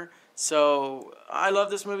Joker. So I love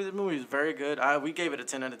this movie. The movie is very good. We gave it a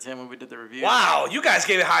 10 out of 10 when we did the review. Wow, you guys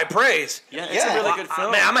gave it high praise. Yeah, it's a really good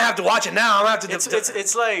film. Man, I'm gonna have to watch it now. I'm gonna have to.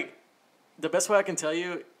 It's like the best way I can tell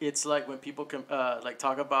you. It's like when people can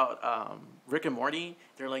talk about Rick and Morty.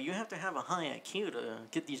 They're like, you have to have a high IQ to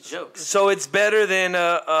get these jokes. So it's better than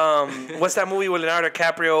what's that movie with Leonardo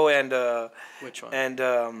DiCaprio and which one? And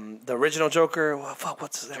the original Joker. Well, fuck,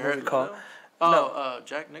 what's that movie called?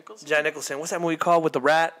 Jack Nicholson. Jack Nicholson. What's that movie called with the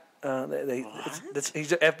rat? He's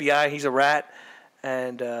an FBI. He's a rat.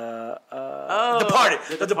 And Departed.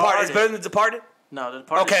 The Departed. It's better than The Departed? No, The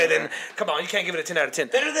Departed. Okay, then come on. You can't give it a 10 out of 10.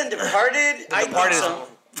 Better than Departed? I think so.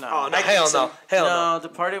 No. Oh, no, hell no. Hell no.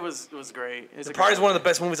 Departed was great. Departed is one of the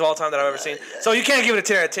best movies of all time that I've ever seen. So you can't give it a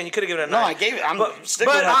 10 out of 10. You could have given it a 9. No, I gave it. I'm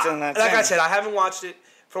sticking with that 10 out of 10. Like I said, I haven't watched it.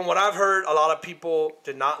 From what I've heard, a lot of people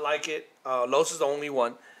did not like it. Los is the only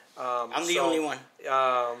one. I'm the only one.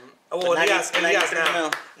 Well, 93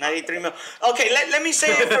 mil. 93 mil. Okay, let me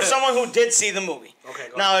say it for someone who did see the movie. Okay,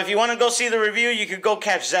 go now, if you want to go see the review, you could go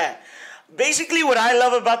catch that. Basically, what I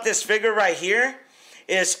love about this figure right here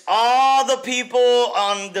is all the people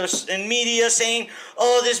in media saying,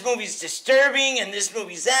 oh, this movie's disturbing and this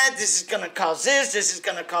movie's that. This is going to cause this. This is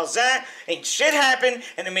going to cause that. Ain't shit happened,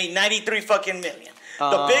 and it made 93 fucking million.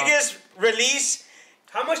 The biggest release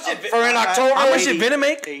how much did for in October. How much did Venom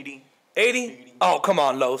make? 80. 80? Oh, come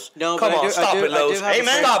on, Los. No, come on, stop it, Los. Hey,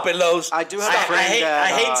 man. Stop it, Los. I do have a friend I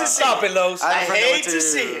hate to see stop it, Los. I hate to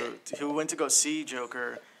see it. Who went to go see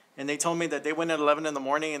Joker, and they told me that they went at 11 in the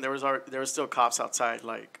morning, and there was still cops outside,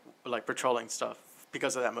 like patrolling stuff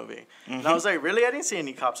because of that movie. Mm-hmm. And I was like, really? I didn't see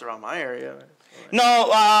any cops around my area. No,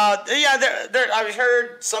 I've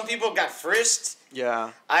heard some people got frisked.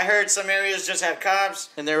 Yeah. I heard some areas just had cops.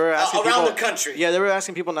 And they were asking around people, the country. Yeah, they were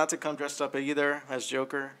asking people not to come dressed up either as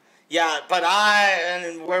Joker. Yeah, but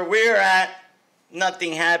and where we're at,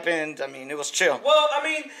 nothing happened. I mean, it was chill. Well, I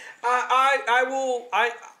mean,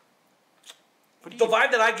 the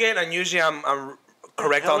vibe that I get, and usually I'm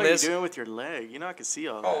correct on this. What are you doing with your leg? You know, I can see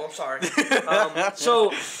all that. Oh, I'm sorry.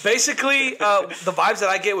 So basically, the vibes that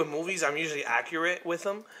I get with movies, I'm usually accurate with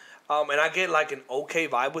them, and I get like an okay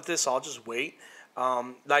vibe with this. So I'll just wait.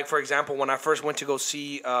 Like for example, when I first went to go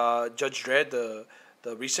see Judge Dredd,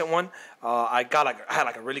 the recent one, I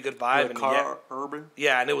had a really good vibe. Urban.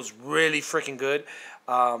 Yeah, and it was really freaking good.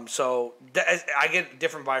 So I get a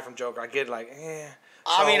different vibe from Joker. I get like, eh.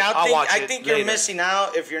 So I think you're missing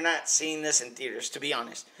out if you're not seeing this in theaters. To be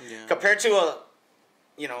honest, compared to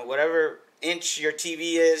whatever inch your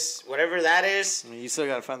TV is, whatever that is. I mean, you still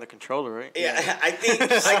gotta find the controller, right? Yeah, I think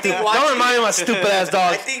watching, Don't remind me of my stupid ass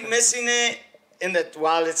dog. I think missing it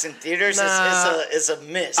while it's in theaters is a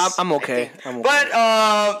miss. I'm okay. But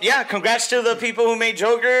yeah, congrats to the people who made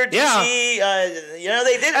Joker. Yeah. They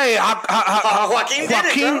did it. Hey, Joaquin did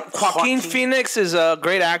it, bro. Joaquin Phoenix is a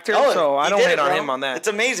great actor, so I don't hate on him on that. It's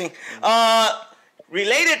amazing.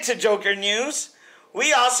 Related to Joker news,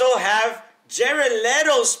 we also have Jared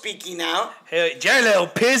Leto speaking out. Hey, Jared Leto,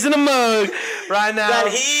 piss in the mug right now. That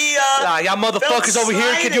he y'all motherfuckers over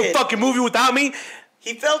here can do a fucking movie without me.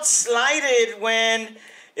 He felt slighted when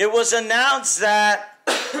it was announced that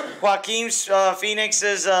Joaquin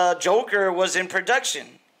Phoenix's Joker was in production.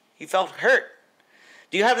 He felt hurt.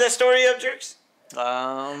 Do you have that story up, Jerks?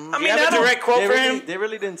 I mean, do you have a direct quote for him? They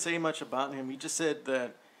really didn't say much about him. He just said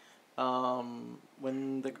that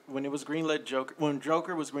when it was greenlit when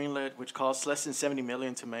Joker was greenlit, which cost less than $70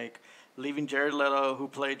 million to make, leaving Jared Leto, who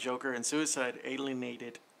played Joker in Suicide,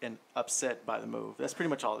 alienated and upset by the move. That's pretty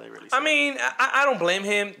much all they really said. I mean, I don't blame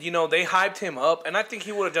him. They hyped him up, and I think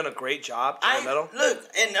he would have done a great job. Look,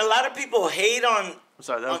 and a lot of people hate on. I'm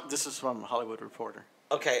sorry, this is from Hollywood Reporter.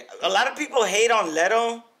 Okay, a lot of people hate on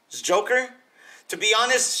Leto's Joker. To be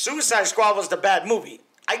honest, Suicide Squad was the bad movie.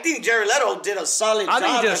 I think Jared Leto did a solid job. I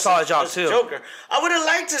think he did a solid job too. Joker. I would have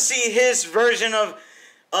liked to see his version of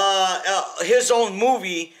his own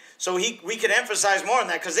movie. So we could emphasize more on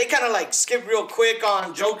that, because they kind of like skipped real quick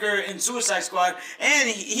on Joker and Suicide Squad, and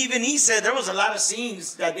he said there was a lot of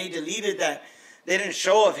scenes that they deleted that they didn't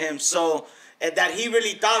show of him. So that he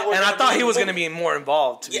really thought. And I thought he was going to be more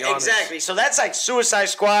involved. To be honest, exactly. So that's like Suicide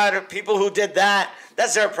Squad. People who did that,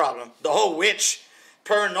 that's their problem. The whole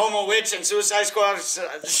paranormal witch, and Suicide Squad is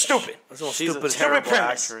stupid. She's a terrible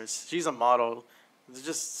actress. She's a model.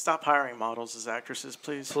 Just stop hiring models as actresses,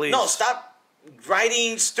 please. No, stop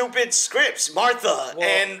writing stupid scripts, Martha,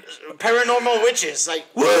 and paranormal witches. Like,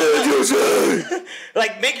 what did you say?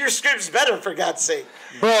 Like, make your scripts better, for God's sake.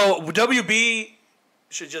 Bro, WB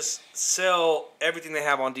should just sell everything they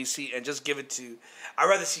have on DC and just give it to. I'd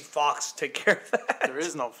rather see Fox take care of that. There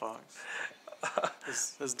is no Fox.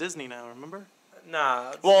 It's Disney now, remember?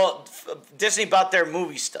 Nah. Well, Disney bought their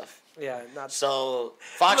movie stuff. Yeah, not so.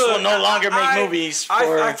 Fox will no longer make movies.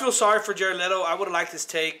 I feel sorry for Jared Leto. I would have liked his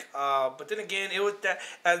take, but then again, it was that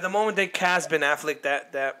at the moment they cast Ben Affleck,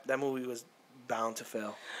 that movie was bound to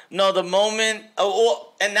fail. No, the moment.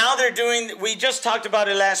 And now they're doing. We just talked about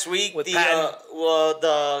it last week with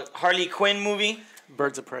the Harley Quinn movie,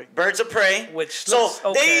 Birds of Prey. Which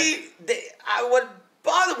okay.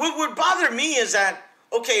 What would bother me is that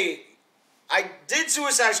I did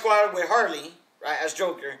Suicide Squad with Harley, right, as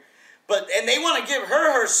Joker. And they want to give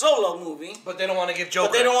her solo movie, but they don't want to give Joker.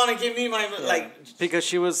 But they don't want to give me my because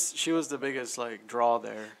she was the biggest draw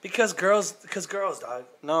there. Because girls, dog.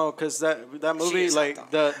 No, because that movie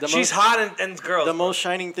the she's hot and girls. The most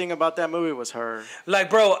shining thing about that movie was her. Like,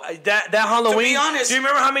 bro, that Halloween. To be honest, do you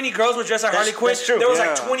remember how many girls were dressed as Harley Quinn? That's true. There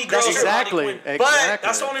was 20 girls. Exactly. But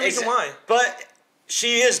that's the only reason why. But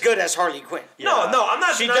she is good as Harley Quinn. Yeah. No, I'm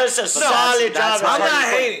not. She does a solid job. I'm not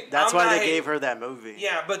hating. That's why they gave her that movie.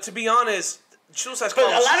 Yeah, but to be honest, Suicide Squad.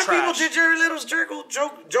 But a lot of people did Jared Leto's Joker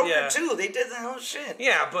too. They did the whole shit.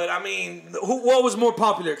 Yeah, but I mean, what was more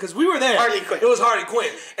popular? Because we were there. Harley Quinn. It was Harley Quinn,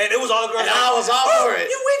 and it was all the girls. And I was all for it.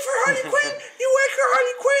 You wait for Harley Quinn. You wait for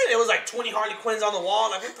Harley Quinn. It was like 20 Harley Quinns on the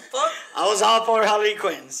wall. Like, what the fuck? I was all for Harley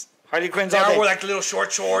Quinns. Harley Quinns. They wore like the little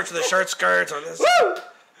short shorts or the shirt skirts or this. Woo!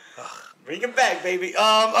 Bring it back, baby.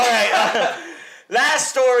 All right. Last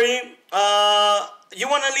story. You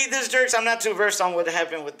want to lead this, Jerks? I'm not too versed on what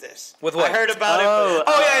happened with this. With what? I heard about it.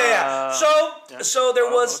 Yeah. So there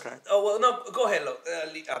was. Okay. Oh well, no. Go ahead,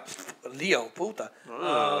 Leo, puta.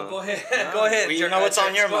 Go ahead. Go ahead. You know what's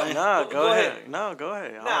on your mind. No, go ahead.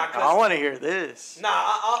 I want to hear this.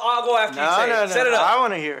 I'll go after you. Set it up. I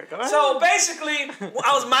want to hear it. Go ahead. So basically,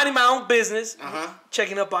 I was minding my own business,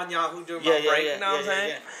 checking up on Yahoo during my break. You know what I'm saying?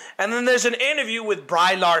 Yeah. And then there's an interview with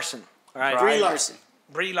Brie Larson. All right. Brie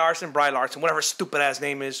Larson, whatever her stupid ass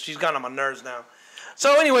name is. She's gotten on my nerves now.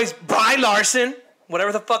 So anyways, Brie Larson,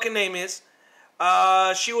 whatever the fucking name is,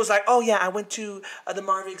 she was like, oh yeah, I went to the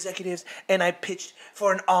Marvel executives and I pitched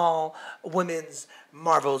for an all-women's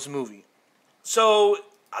Marvel's movie. So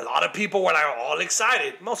a lot of people were like all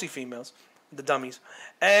excited, mostly females, the dummies.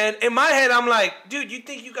 And in my head, I'm like, dude, you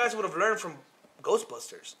think you guys would have learned from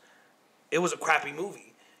Ghostbusters? It was a crappy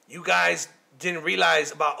movie. You guys didn't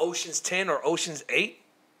realize about Ocean's 10 or Ocean's 8?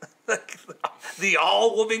 Like, the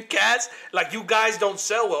all-woman cast, like, you guys don't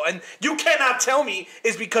sell well. And you cannot tell me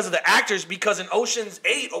it's because of the actors, because in Ocean's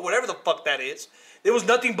 8 or whatever the fuck that is, there was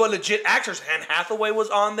nothing but legit actors. Anne Hathaway was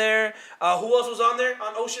on there. Who else was on there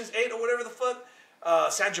on Ocean's 8 or whatever the fuck?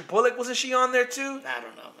 Sandra Bullock, wasn't she on there too? I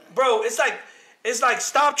don't know, man. Bro, it's like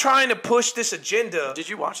stop trying to push this agenda. Did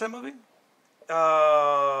you watch that movie?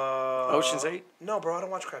 Ocean's 8? No, bro, I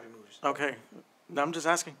don't watch crappy movies. Okay. No, I'm just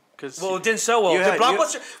asking. Well, it didn't sell well. Did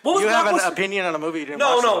Blockbuster? What was you have Blockbuster? an opinion on a movie you didn't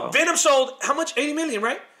No, watch. no. though. Venom sold how much? 80 million,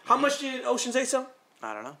 right? How much did Ocean's 8 sell?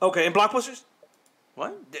 I don't know. Okay, and Blockbusters?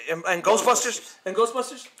 What? And Ghostbusters? And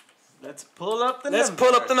Ghostbusters? Let's pull up the Let's numbers.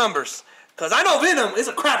 pull up the numbers. Because I know Venom is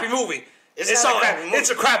a crappy movie. It's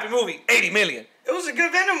a crappy movie. 80 million. It was a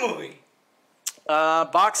good Venom movie.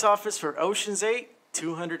 Box office for Ocean's 8,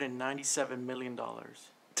 $297 million.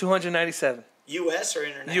 297. U.S. or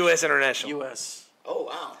international? U.S. international. U.S. Oh,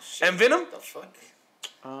 wow. Shit. And Venom? What the fuck?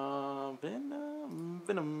 Venom.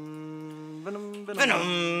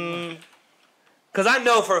 Because I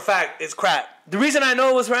know for a fact it's crap. The reason I know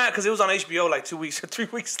it was crap because it was on HBO like 2 weeks or 3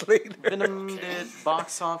 weeks later. Venom did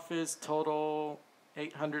box office total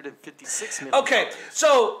 $856 million. Okay,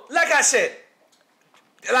 so like I said,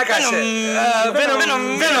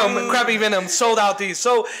 Venom, crappy Venom sold out these.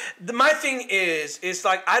 So my thing is, it's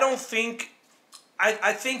like I don't think,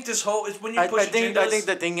 I think this whole is when you push agendas. I think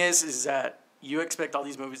the thing is that you expect all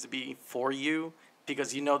these movies to be for you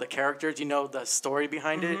because you know the characters, you know the story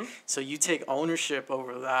behind it, so you take ownership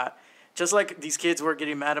over that. Just like these kids were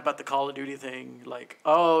getting mad about the Call of Duty thing, like,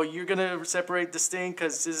 oh, you're gonna separate this thing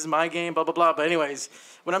because this is my game, blah blah blah. But anyways,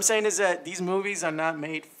 what I'm saying is that these movies are not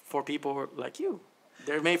made for people like you.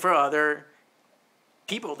 They're made for other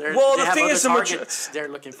people. They have other targets they're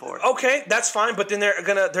looking for. Okay, that's fine, but then they're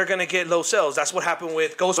gonna get low sales. That's what happened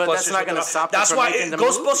with Ghostbusters. But that's not gonna stop them That's from why making the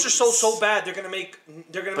Ghostbusters movies. sold so bad. They're gonna make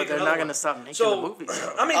But they're another not gonna one. stop making So, the movies.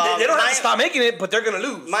 Though. I mean, they don't have to stop making it, but they're gonna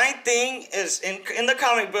lose. My thing is, in the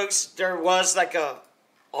comic books, there was like a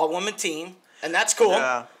all-woman team, and that's cool.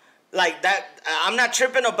 Yeah. Like that, I'm not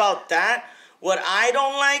tripping about that. What I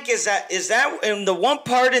don't like is that in the one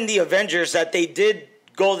part in the Avengers that they did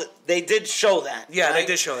show that. Yeah, right? they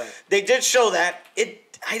did show that. They did show that.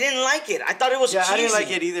 I didn't like it. I thought it was cheesy. I didn't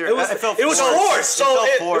like it either. It was forced. So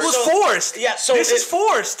It was forced. Yeah. So this is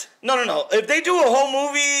forced. No. If they do a whole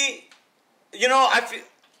movie,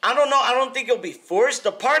 I don't know. I don't think it'll be forced.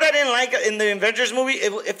 The part I didn't like in the Avengers movie,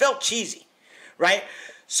 it felt cheesy, right?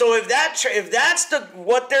 So if that's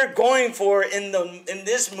what they're going for in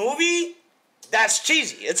this movie, that's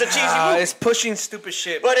cheesy. It's a cheesy movie. It's pushing stupid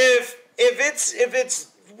shit. But if it's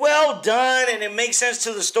well done and it makes sense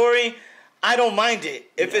to the story, I don't mind it.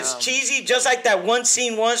 If it's cheesy, just like that one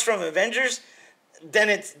scene was from Avengers,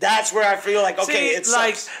 then that's where I feel like okay, it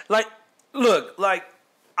sucks. Look,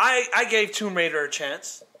 I gave Tomb Raider a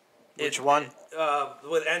chance. Which one?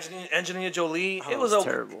 With Angelina Jolie, it was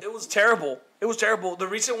terrible. It was terrible. It was terrible. The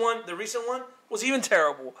recent one was even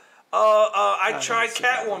terrible. I tried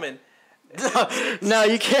Catwoman. No,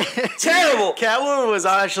 you can't. Terrible. Catwoman was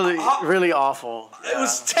actually really awful. It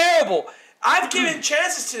was terrible. I've given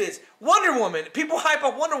chances to this. Wonder Woman. People hype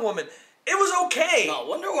up Wonder Woman. It was okay. No,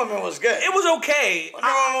 Wonder Woman was good. It was okay. Wonder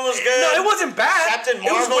Woman was good. No, it wasn't bad. Captain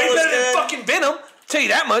Marvel it was way better good. than fucking Venom. Tell you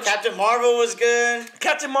that much. Captain Marvel was good.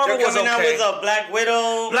 Captain Marvel They're was okay. coming out with a Black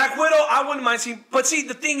Widow. Black Widow, I wouldn't mind seeing. But see,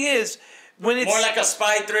 the thing is, when it's more like a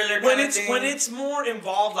spy thriller kind of thing. When it's more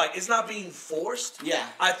involved, like it's not being forced. Yeah,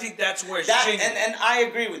 I think that's where it's changing. And I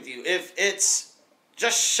agree with you. If it's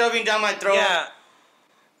just shoving down my throat,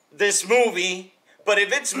 this movie. But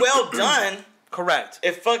if it's well done, correct.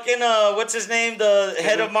 If fucking what's his name, the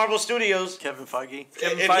head of Marvel Studios, Kevin Feige.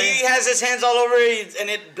 If he has his hands all over it and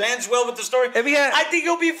it blends well with the story, I think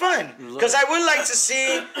it'll be fun. Because I would like to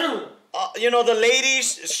see, the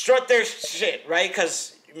ladies strut their shit, right?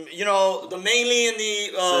 Because mainly in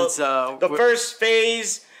the first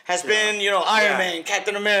phase has been Iron Man,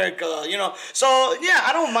 Captain America, So I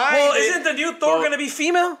don't mind. Well, isn't the new Thor gonna be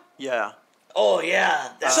female? Yeah. Oh yeah.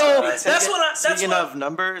 Speaking of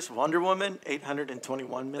numbers, Wonder Woman, $821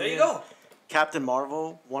 million. There you go. Captain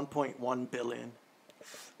Marvel, $1.1 billion.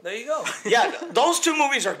 There you go. Yeah, those two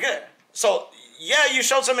movies are good. So you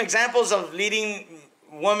showed some examples of leading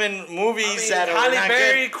woman movies that are Halle not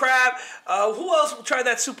Berry good. crap. Who else tried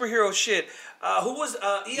that superhero shit? Who was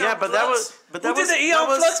Eon Flux? Who did the Eon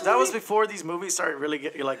Flux movie? That was before these movies started really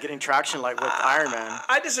getting traction, like with Iron Man.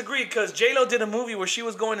 I disagree because J-Lo did a movie where she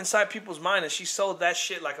was going inside people's mind and she sold that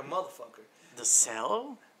shit like a motherfucker. The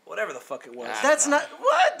Cell? whatever the fuck it was. That's not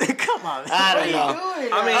what. Come on. I don't what know. are you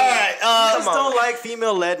doing? I mean, All right. you just come on. don't like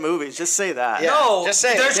female-led movies. Just say that. Yeah. No, just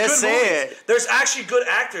say it. there's Just good say movies. it. There's actually good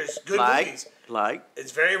actors, good movies. Like.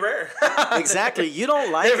 It's very rare. Exactly. You don't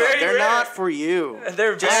like They're them. very They're rare. not for you.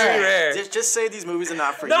 They're very rare. Just say these movies are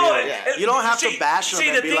not for No, you. and- You don't have see- to bash them see,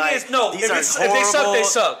 and the be thing like, is, no, these if are it's- if they suck, they horrible,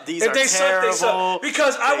 suck. These If are they suck, they suck. terrible.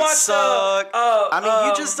 Because I they watched, suck. I mean,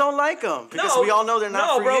 you um, just don't like them because no, we all know they're not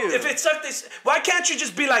no, for bro. you. If it sucked, why can't you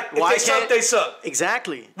just be like, if Why they suck, can't- they suck?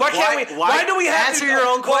 Exactly. Why can't we? Why do we have answer to your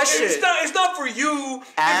own well, question? It's not for you.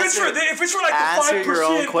 Answer- if it's for like answer the 5%, your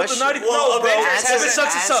own but the question. 90, Well, no, bro. Avengers If it hasn't-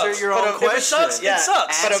 sucks, it answer sucks. your own If it question. sucks, Yeah. it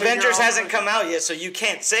sucks. But Answer Avengers your own hasn't question. come out yet, so you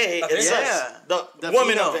can't say it Avengers. sucks. Yeah. The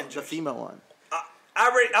woman female, Avengers. the female one. I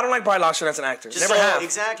don't like Brie Larson as an actor. Just Never so- have.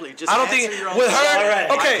 Exactly. Just I don't answer think your own with her. question. All right.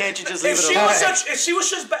 Okay, Why can't you just leave if it she alone? was if she was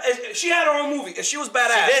just, if she had her own movie, if she was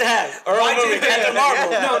badass, She did have her why own movie, didn't- Captain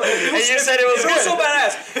Marvel. No, And you said it was if it was so good.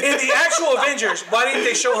 badass. In the actual Avengers, why didn't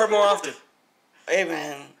they show her more often? Hey,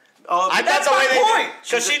 man. Oh, I That's thought the my way they point.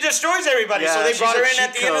 because she destroys everybody, so they she's brought a her in cheat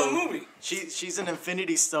at the end of the code. movie. She's an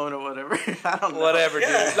Infinity Stone or whatever. I don't know. Whatever, dude.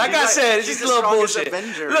 Yeah. Like I said, it's she's just a the little strongest bullshit.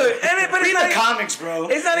 Avenger. Look, but it's Read not the comics, bro.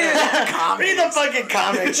 It's not even. Read the fucking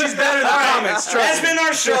comics. She's better than the comics. That's Trust me. been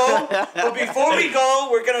our show. But before we go,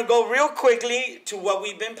 we're gonna go real quickly to what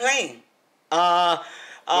we've been playing.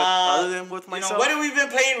 Other than with You know, myself. what have we been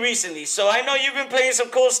playing recently? So I know you've been playing some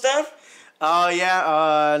cool stuff. Oh, yeah,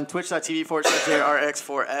 on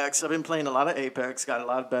twitch.tv/RX4X. I've been playing a lot of Apex, got a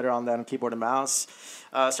lot better on that on keyboard and mouse.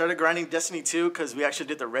 Started grinding Destiny 2 because we actually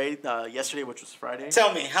did the raid yesterday, which was Friday.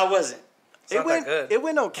 Tell me, how was it? not that good. It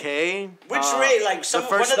went okay. Which raid? Like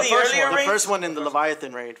one of the earlier one, raids? the first one in the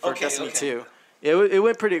Leviathan raid for Okay, Destiny okay. 2. It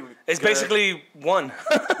went pretty It's good, basically one.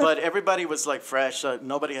 but everybody was like fresh.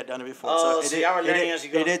 Nobody had done it before. Oh, so so y'all were learning as you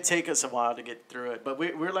go. It did take us a while to get through it, but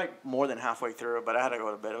we're like more than halfway through it. But I had to go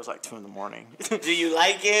to bed. It was like 2 in the morning. Do you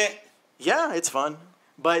like it? Yeah, it's fun.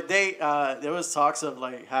 But there was talks of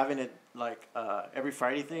like having it like every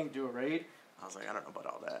Friday thing, do a raid. I was like, I don't know about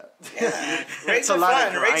all that. Yeah. Raids It's a are lot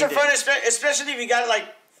of fun. Raids are fun, grinding. especially if you got like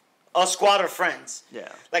a squad of friends. Yeah.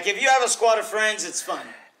 Like if you have a squad of friends, it's fun.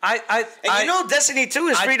 And you know Destiny 2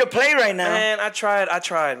 is free to play right now. Man, I tried,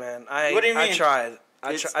 man. What do you mean? I tried.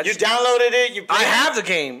 It's- You downloaded it, you played I it? have the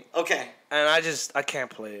game, Okay. and I can't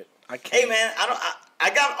play it. I can't. Hey man, I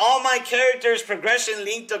got all my characters progression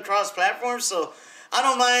linked across platforms, so I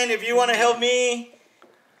don't mind if you want to help me.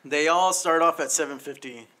 They all start off at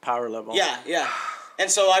 750 power level. Yeah. And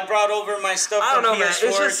so I brought over my stuff I don't from know, man.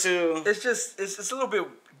 PS4 It's a little bit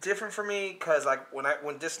different for me because like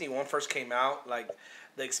when Destiny 1 first came out, like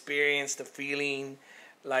the experience, the feeling,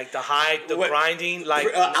 like the hype, the grinding, like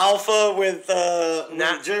alpha with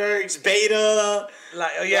jerks, beta.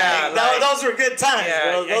 Those were good times,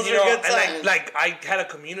 bro. Those were good times. And like I had a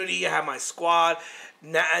community, I had my squad.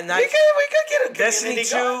 We could get a Destiny community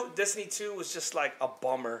going. Destiny 2 was just like a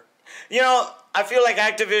bummer. You know, I feel like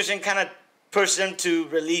Activision kind of pushed them to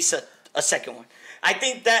release a second one. I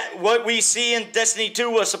think that what we see in Destiny 2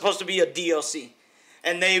 was supposed to be a DLC.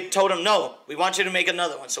 And they told them, no, we want you to make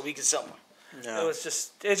another one so we can sell more. Yeah. It's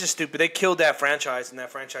just stupid. They killed that franchise, and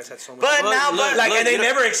that franchise had so much. But now, and they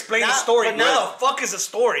never explained the story. but now- What the fuck is a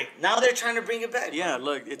story? Now they're trying to bring it back. Yeah,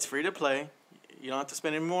 look, it's free to play. You don't have to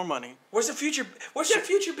spend any more money. Where's the future? Where's that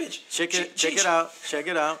future bitch? Check it out. Check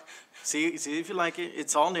it out. See if you like it.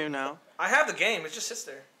 It's all new now. I have the game. It just sits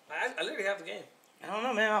there. I literally have the game. I don't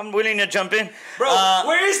know, man. I'm willing to jump in. Bro,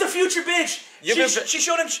 where is the future bitch? You've been- She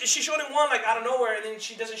showed him one like out of nowhere, and then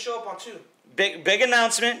she doesn't show up on 2. Big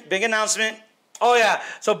announcement. Big announcement. Oh yeah,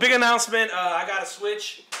 so big announcement. I got a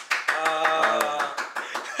Switch.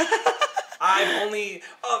 I've only.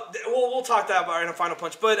 We'll talk that about in a final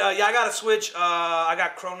punch. But yeah, I got a Switch. I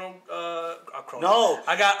got Chrono. No.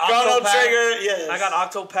 I got Chrono Octopath. Trigger, yes. I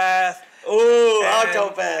got Octopath. Ooh, And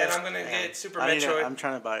Octopath. I'm gonna get Super I'm Metroid.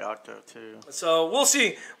 trying to buy Octo too. So we'll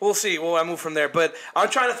see. Well, I move from there. But I'm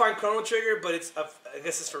trying to find Chrono Trigger, but I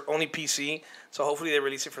guess it's for only PC. So hopefully they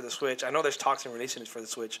release it for the Switch. I know there's talks in releasing it for the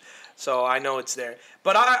Switch, so I know it's there.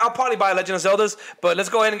 But I'll probably buy Legend of Zelda's. But let's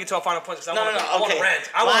go ahead and get to our final punch. I want to rant.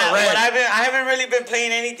 I want to rant. I haven't really been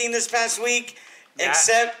playing anything this past week.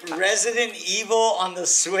 Except Resident Evil on the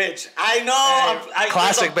Switch. I know. I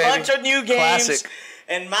Classic, there's a bunch baby. of new games.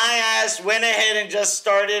 And my ass went ahead and just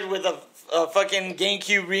started with a fucking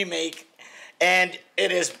GameCube remake. And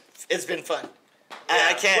it's been fun.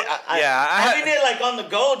 I can't. Yeah, having it like on the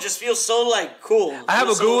go just feels so like cool. I have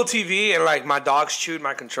a Google TV and like my dogs chewed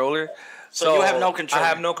my controller. So you have no controller. I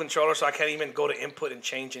have no controller, so I can't even go to input and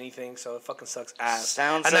change anything. So it fucking sucks ass.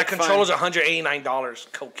 Sounds and like that controller's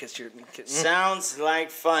 $189. Go kiss your. Sounds like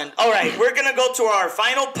fun. All right, we're gonna go to our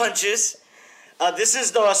final punches. This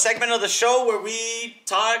is the segment of the show where we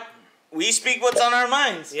talk, we speak what's on our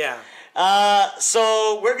minds. Yeah.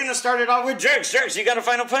 So we're gonna start it off with Jerks. Jerks, you got a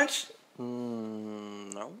final punch?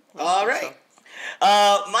 No. All right.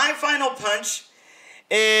 My final punch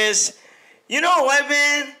is, you know what,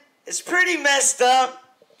 man? It's pretty messed up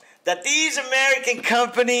that these American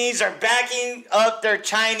companies are backing up their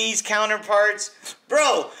Chinese counterparts.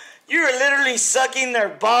 Bro, you're literally sucking their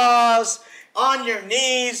balls on your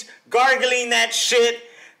knees, gargling that shit,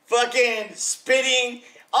 fucking spitting,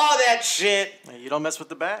 all that shit. You don't mess with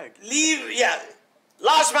the bag.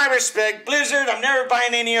 Lost my respect. Blizzard, I'm never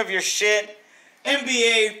buying any of your shit.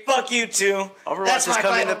 NBA, fuck you too. Overwatch is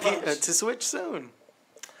coming to Switch soon.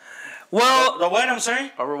 Well, the what? I'm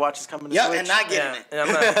sorry? Overwatch is coming to Switch. Yeah, and not getting it.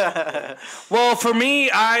 Yeah, well, for me,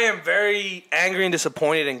 I am very angry and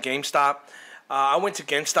disappointed in GameStop. I went to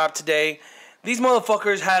GameStop today. These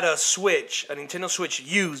motherfuckers had a Nintendo Switch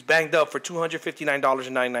used, banged up for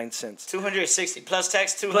 $259.99. 260 plus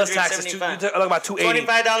tax, 275. Plus taxes, look about $280.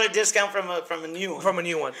 $25 discount from a new one. From a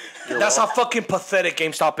new one. That's how fucking pathetic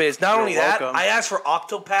GameStop is. Not only that, I asked for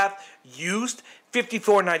Octopath used,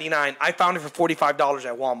 $54.99. I found it for $45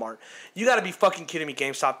 at Walmart. You gotta be fucking kidding me,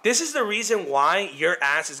 GameStop. This is the reason why your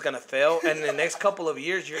ass is gonna fail, and in the next couple of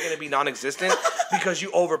years, you're gonna be non-existent because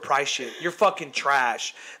you overprice shit. You're fucking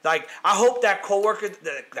trash. Like, I hope that worker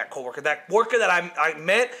that I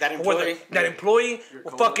met, that employee,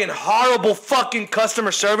 fucking horrible fucking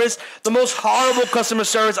customer service. The most horrible customer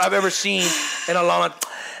service I've ever seen in a long time.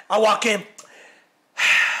 I walk in.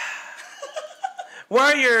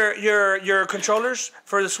 Where are your controllers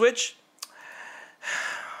for the Switch?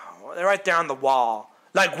 They're right there on the wall.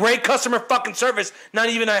 Like, great customer fucking service. Not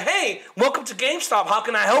even hey, welcome to GameStop. How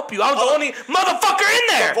can I help you? I was the only motherfucker in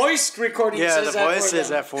there. The voice recording says that. Yeah, the voice says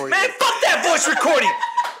that for you. Man, fuck that voice recording.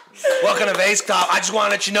 Welcome to GameStop. I just want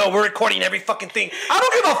to let you know we're recording every fucking thing. I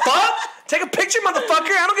don't give a fuck. Take a picture,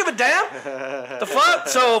 motherfucker. I don't give a damn. The fuck?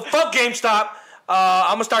 So, fuck GameStop.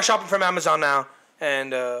 I'm going to start shopping from Amazon now.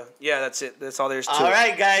 And, that's it. That's all there is to it. All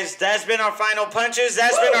right, guys. That's been our final punches.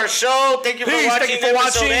 That's been our show. Thank you for watching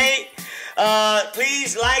episode 8.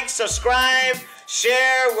 Please like, subscribe,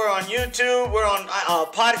 share. We're on YouTube. We're on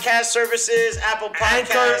podcast services, Apple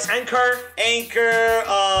Podcasts. Anchor.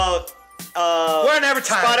 We're on every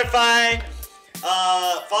time. Spotify.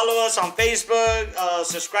 Follow us on Facebook.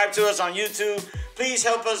 Subscribe to us on YouTube. Please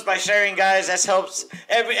help us by sharing, guys. That helps.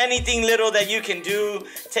 Anything little that you can do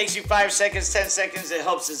takes you 5 seconds, 10 seconds. It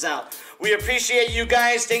helps us out. We appreciate you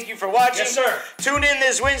guys. Thank you for watching. Yes, sir. Tune in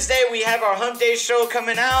this Wednesday. We have our Hump Day show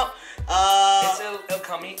coming out. It's El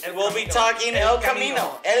Camino. We'll be talking El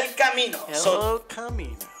Camino.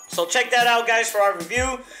 So check that out, guys, for our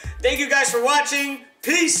review. Thank you guys for watching.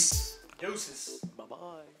 Peace. Deuces.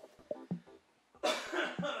 Bye-bye.